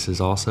 this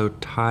is also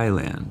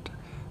Thailand.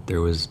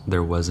 There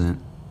wasn't,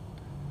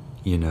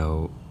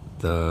 the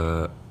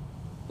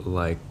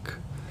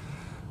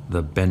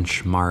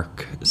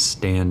benchmark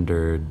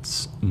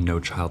standards, No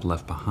Child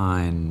Left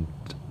Behind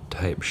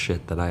type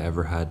shit that I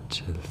ever had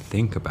to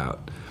think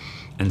about.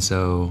 And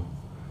so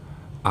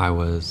I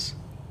was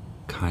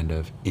kind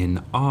of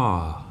in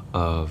awe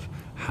of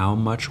how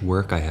much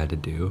work I had to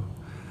do,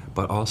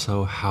 but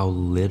also how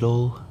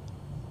little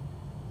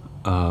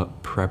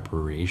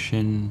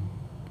preparation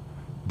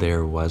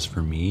there was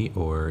for me,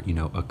 or,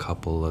 a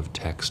couple of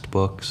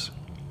textbooks.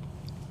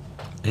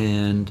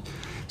 And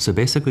so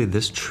basically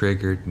this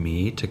triggered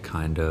me to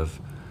kind of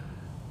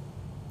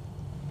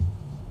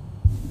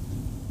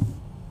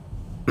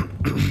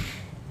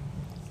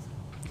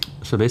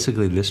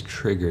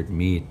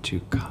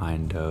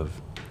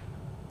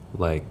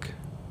like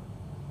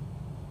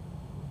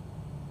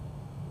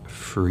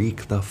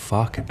freak the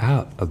fuck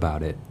out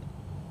about it.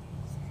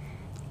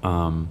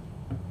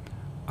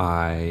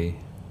 I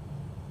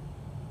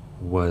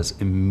was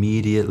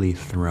immediately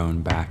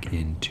thrown back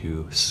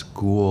into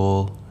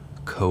school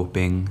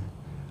coping.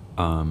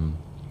 All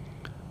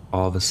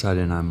of a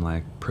sudden I'm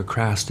like,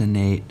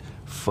 procrastinate,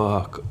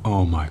 fuck,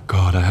 oh my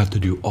God, I have to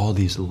do all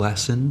these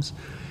lessons.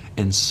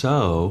 And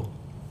so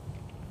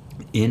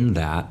in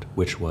that,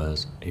 which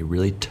was a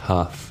really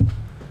tough,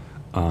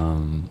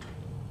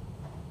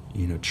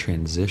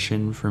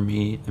 transition for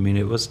me. I mean,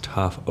 it was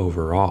tough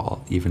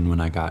overall, even when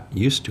I got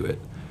used to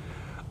it.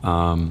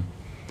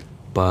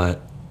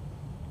 But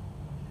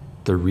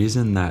the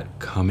reason that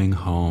coming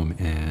home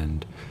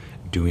and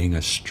doing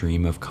a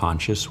stream of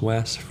conscious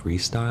West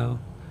freestyle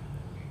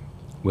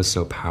was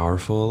so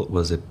powerful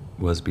was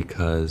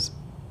because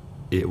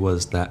it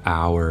was the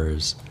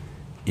hours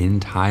in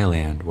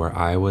Thailand where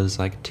I was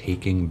like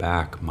taking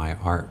back my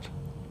art.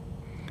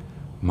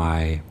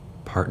 My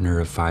partner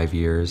of 5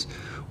 years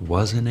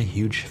wasn't a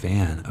huge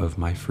fan of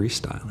my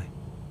freestyling.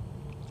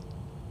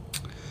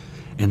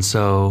 And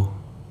so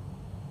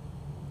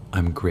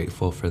I'm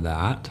grateful for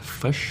that,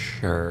 for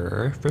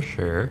sure.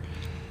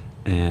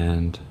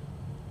 And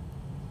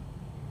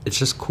it's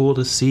just cool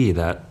to see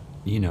that,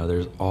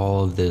 there's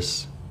all of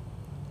this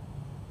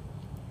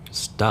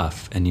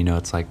stuff. And,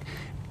 it's like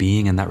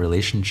being in that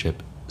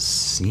relationship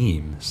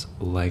seems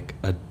like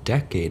a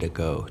decade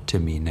ago to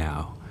me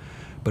now.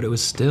 But it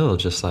was still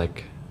just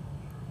like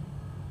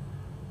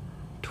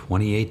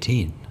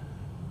 2018.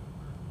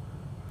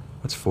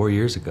 That's 4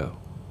 years ago.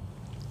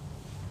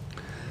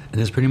 And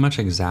it's pretty much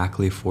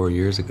exactly 4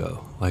 years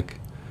ago.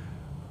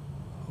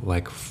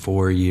 Like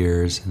 4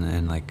 years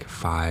and like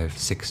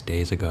 5-6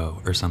 days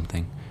ago or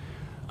something.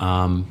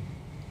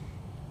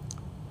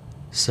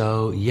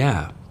 So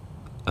yeah,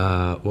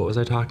 what was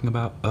I talking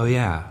about? Oh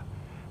yeah,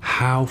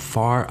 how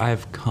far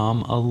I've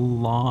come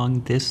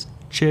along this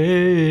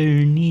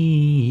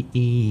journey.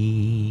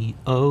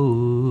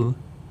 Oh.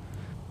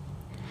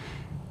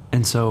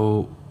 And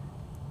so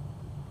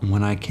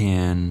when I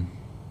can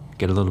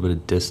get a little bit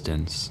of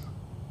distance,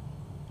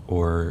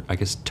 or I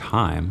guess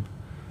time,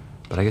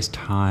 but I guess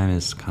time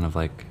is kind of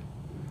like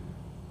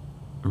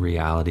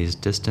reality's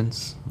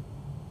distance,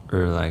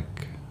 or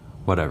like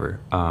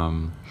whatever.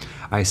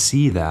 I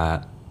see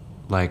that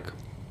like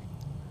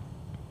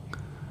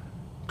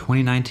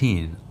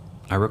 2019,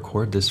 I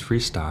record this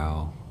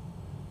freestyle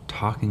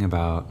talking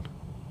about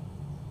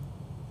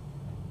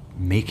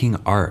making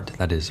art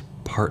that is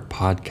part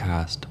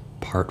podcast,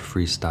 part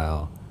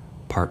freestyle,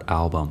 part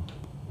album.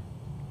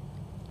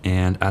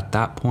 And at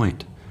that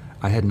point,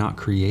 I had not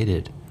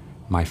created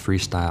my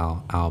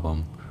freestyle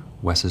album,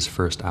 Wes's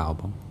first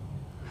album.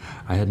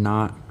 I had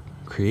not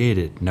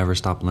created Never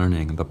Stop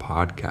Learning, the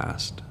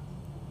podcast.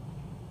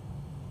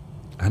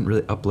 I hadn't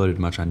really uploaded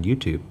much on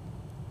YouTube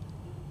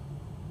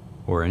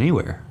or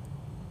anywhere.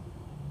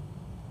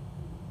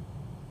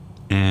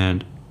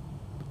 And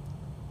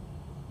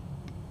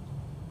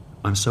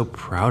I'm so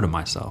proud of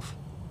myself.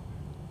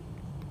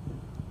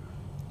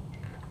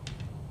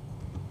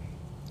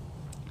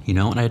 You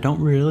know, and I don't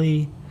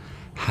really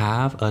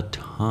have a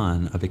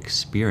ton of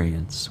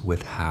experience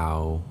with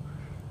how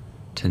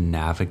to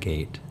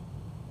navigate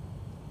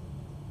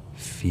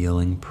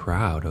feeling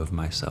proud of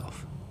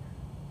myself.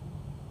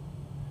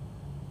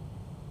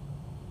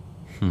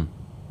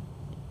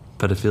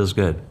 But it feels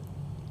good.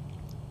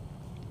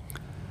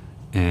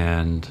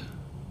 And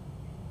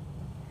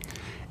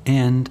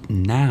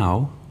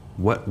now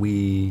what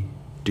we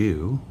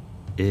do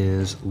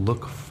is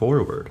look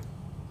forward.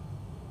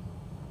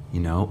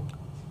 You know,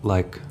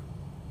 like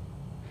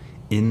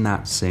in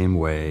that same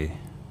way,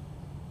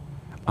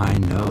 I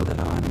know that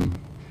I'm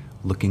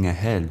looking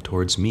ahead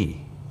towards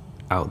me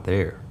out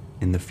there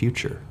in the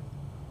future.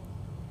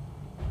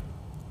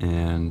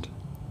 And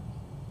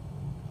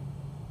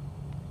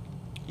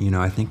you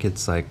know, I think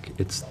it's like,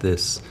 it's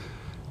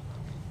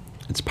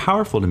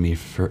powerful to me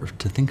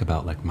to think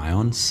about like my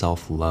own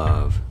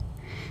self-love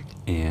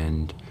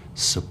and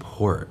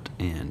support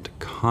and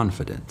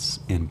confidence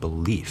and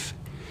belief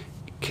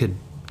can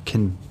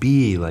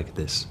be like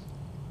this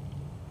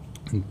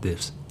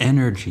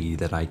energy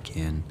that I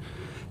can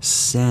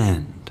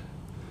send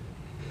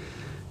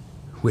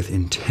with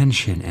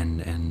intention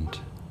and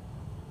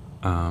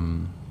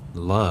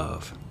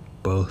love,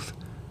 both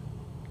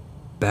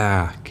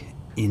back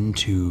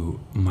into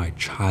my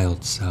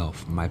child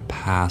self, my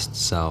past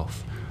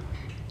self,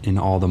 in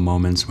all the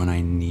moments when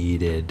I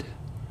needed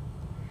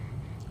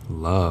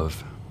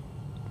love.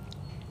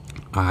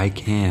 I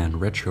can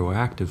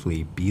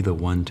retroactively be the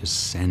one to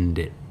send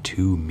it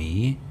to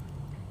me,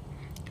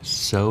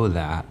 so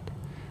that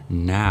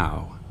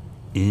now,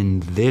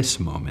 in this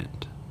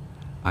moment,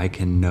 I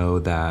can know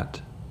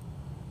that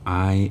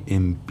I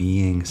am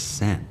being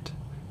sent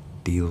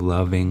the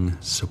loving,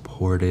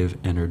 supportive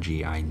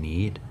energy I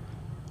need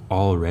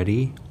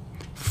already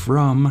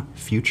from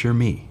future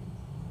me.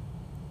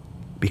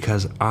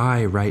 Because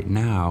I, right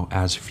now,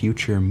 as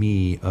future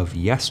me of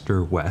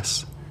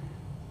yester-Wes,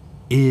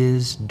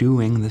 is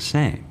doing the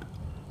same.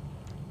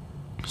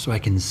 So I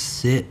can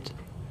sit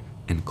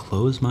and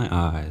close my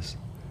eyes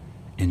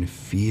and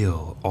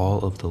feel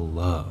all of the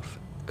love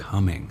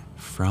coming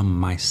from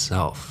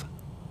myself.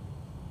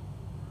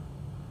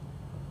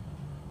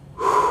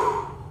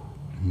 Whew.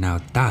 Now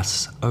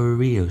that's a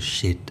real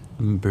shit,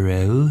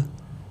 bro.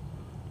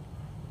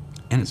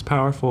 And it's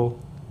powerful.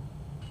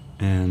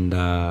 And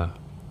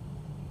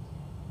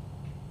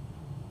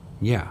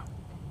yeah.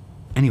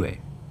 Anyway,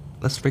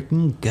 let's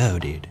freaking go,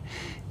 dude.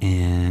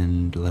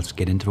 And let's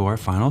get into our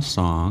final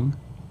song.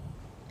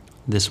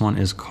 This one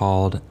is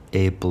called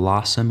A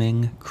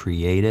Blossoming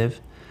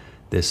Creative.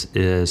 This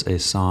is a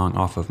song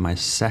off of my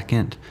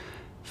second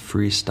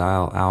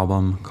freestyle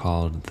album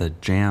called The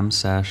Jam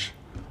Sesh.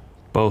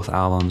 Both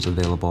albums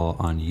available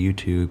on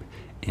YouTube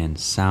and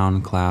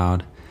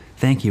SoundCloud.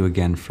 Thank you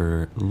again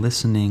for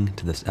listening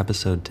to this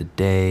episode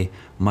today.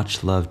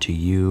 Much love to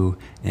you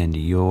and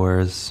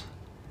yours.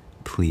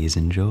 Please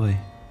enjoy.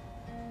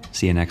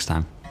 See you next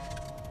time.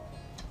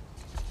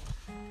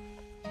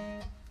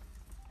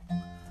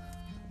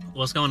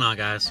 What's going on,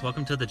 guys?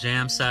 Welcome to the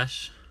Jam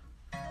Sesh.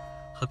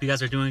 Hope you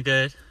guys are doing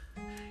good.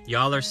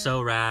 Y'all are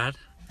so rad.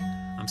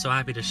 I'm so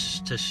happy to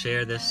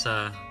share this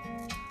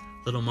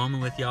little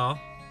moment with y'all.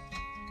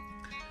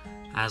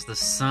 As the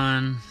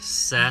sun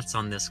sets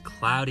on this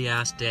cloudy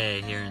ass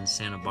day here in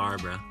Santa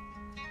Barbara,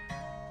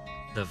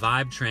 the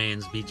vibe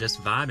trains be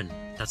just vibing.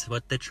 That's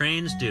what the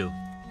trains do.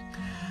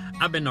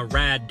 I've been a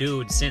rad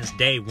dude since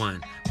day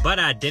one, but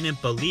I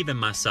didn't believe in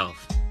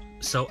myself,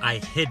 so I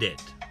hid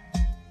it.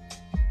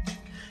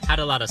 Had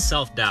a lot of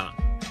self-doubt,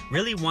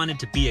 really wanted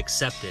to be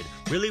accepted,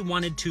 really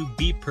wanted to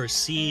be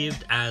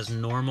perceived as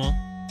normal.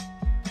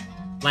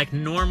 Like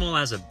normal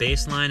as a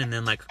baseline and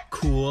then like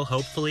cool,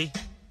 hopefully.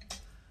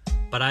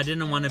 But I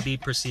didn't want to be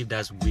perceived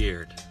as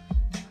weird.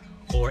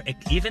 Or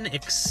even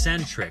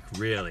eccentric,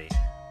 really.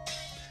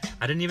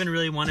 I didn't even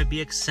really want to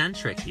be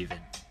eccentric even.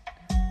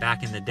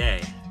 Back in the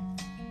day.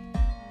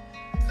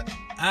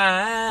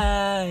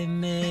 I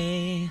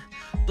may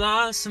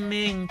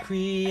blossoming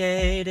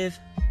creative.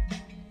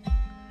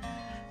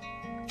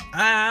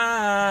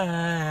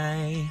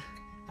 I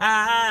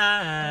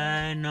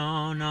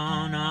no.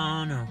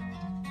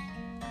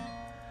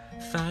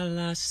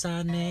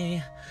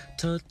 Falasane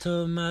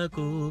toto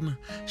magum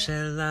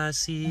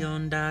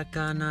shelasion da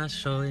kana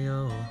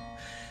shoyo.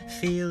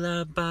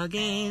 Fila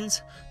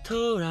bagins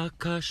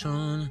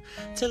torakashon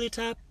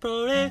tilita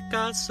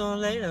proreka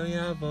solero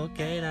ya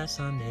bokera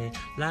sande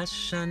la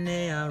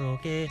shane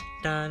aroke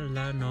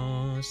dala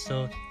no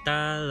so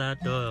dala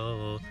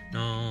do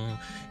no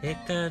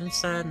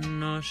ekansa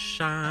no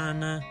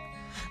shana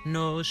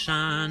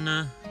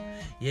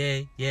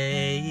yeah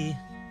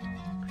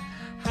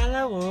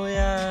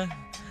hallelujah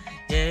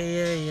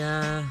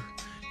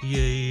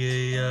yeah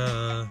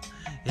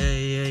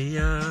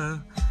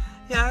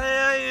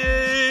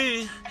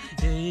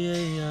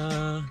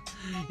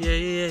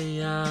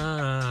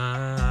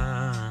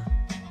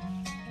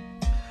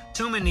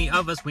Too many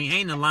of us, we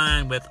ain't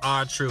aligned with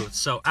our truth,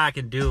 so I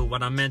can do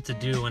what I'm meant to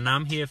do, and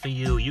I'm here for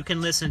you. You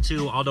can listen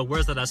to all the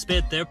words that I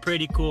spit, they're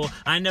pretty cool.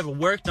 I never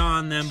worked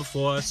on them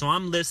before, so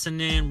I'm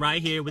listening right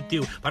here with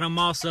you, but I'm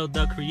also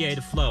the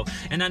creative flow,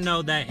 and I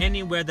know that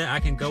anywhere that I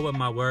can go with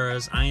my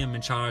words, I am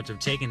in charge of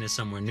taking it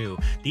somewhere new.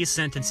 These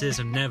sentences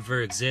have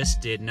never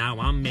existed, now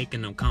I'm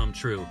making them come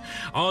true.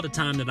 All the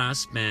time that I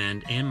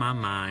spend in my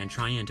mind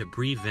trying to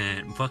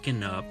prevent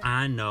fucking up,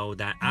 I know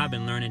that I've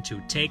been learning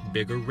to take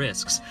bigger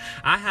risks.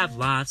 I have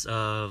lots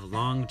of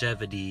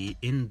longevity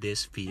in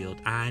this field.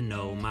 I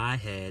know my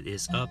head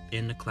is up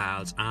in the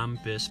clouds. I'm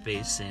just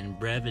facing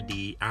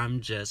brevity. I'm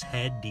just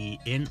heady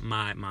in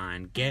my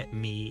mind. Get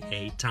me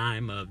a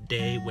time of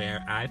day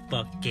where I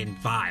fucking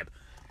vibe.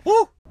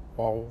 Woo!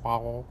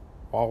 Wow.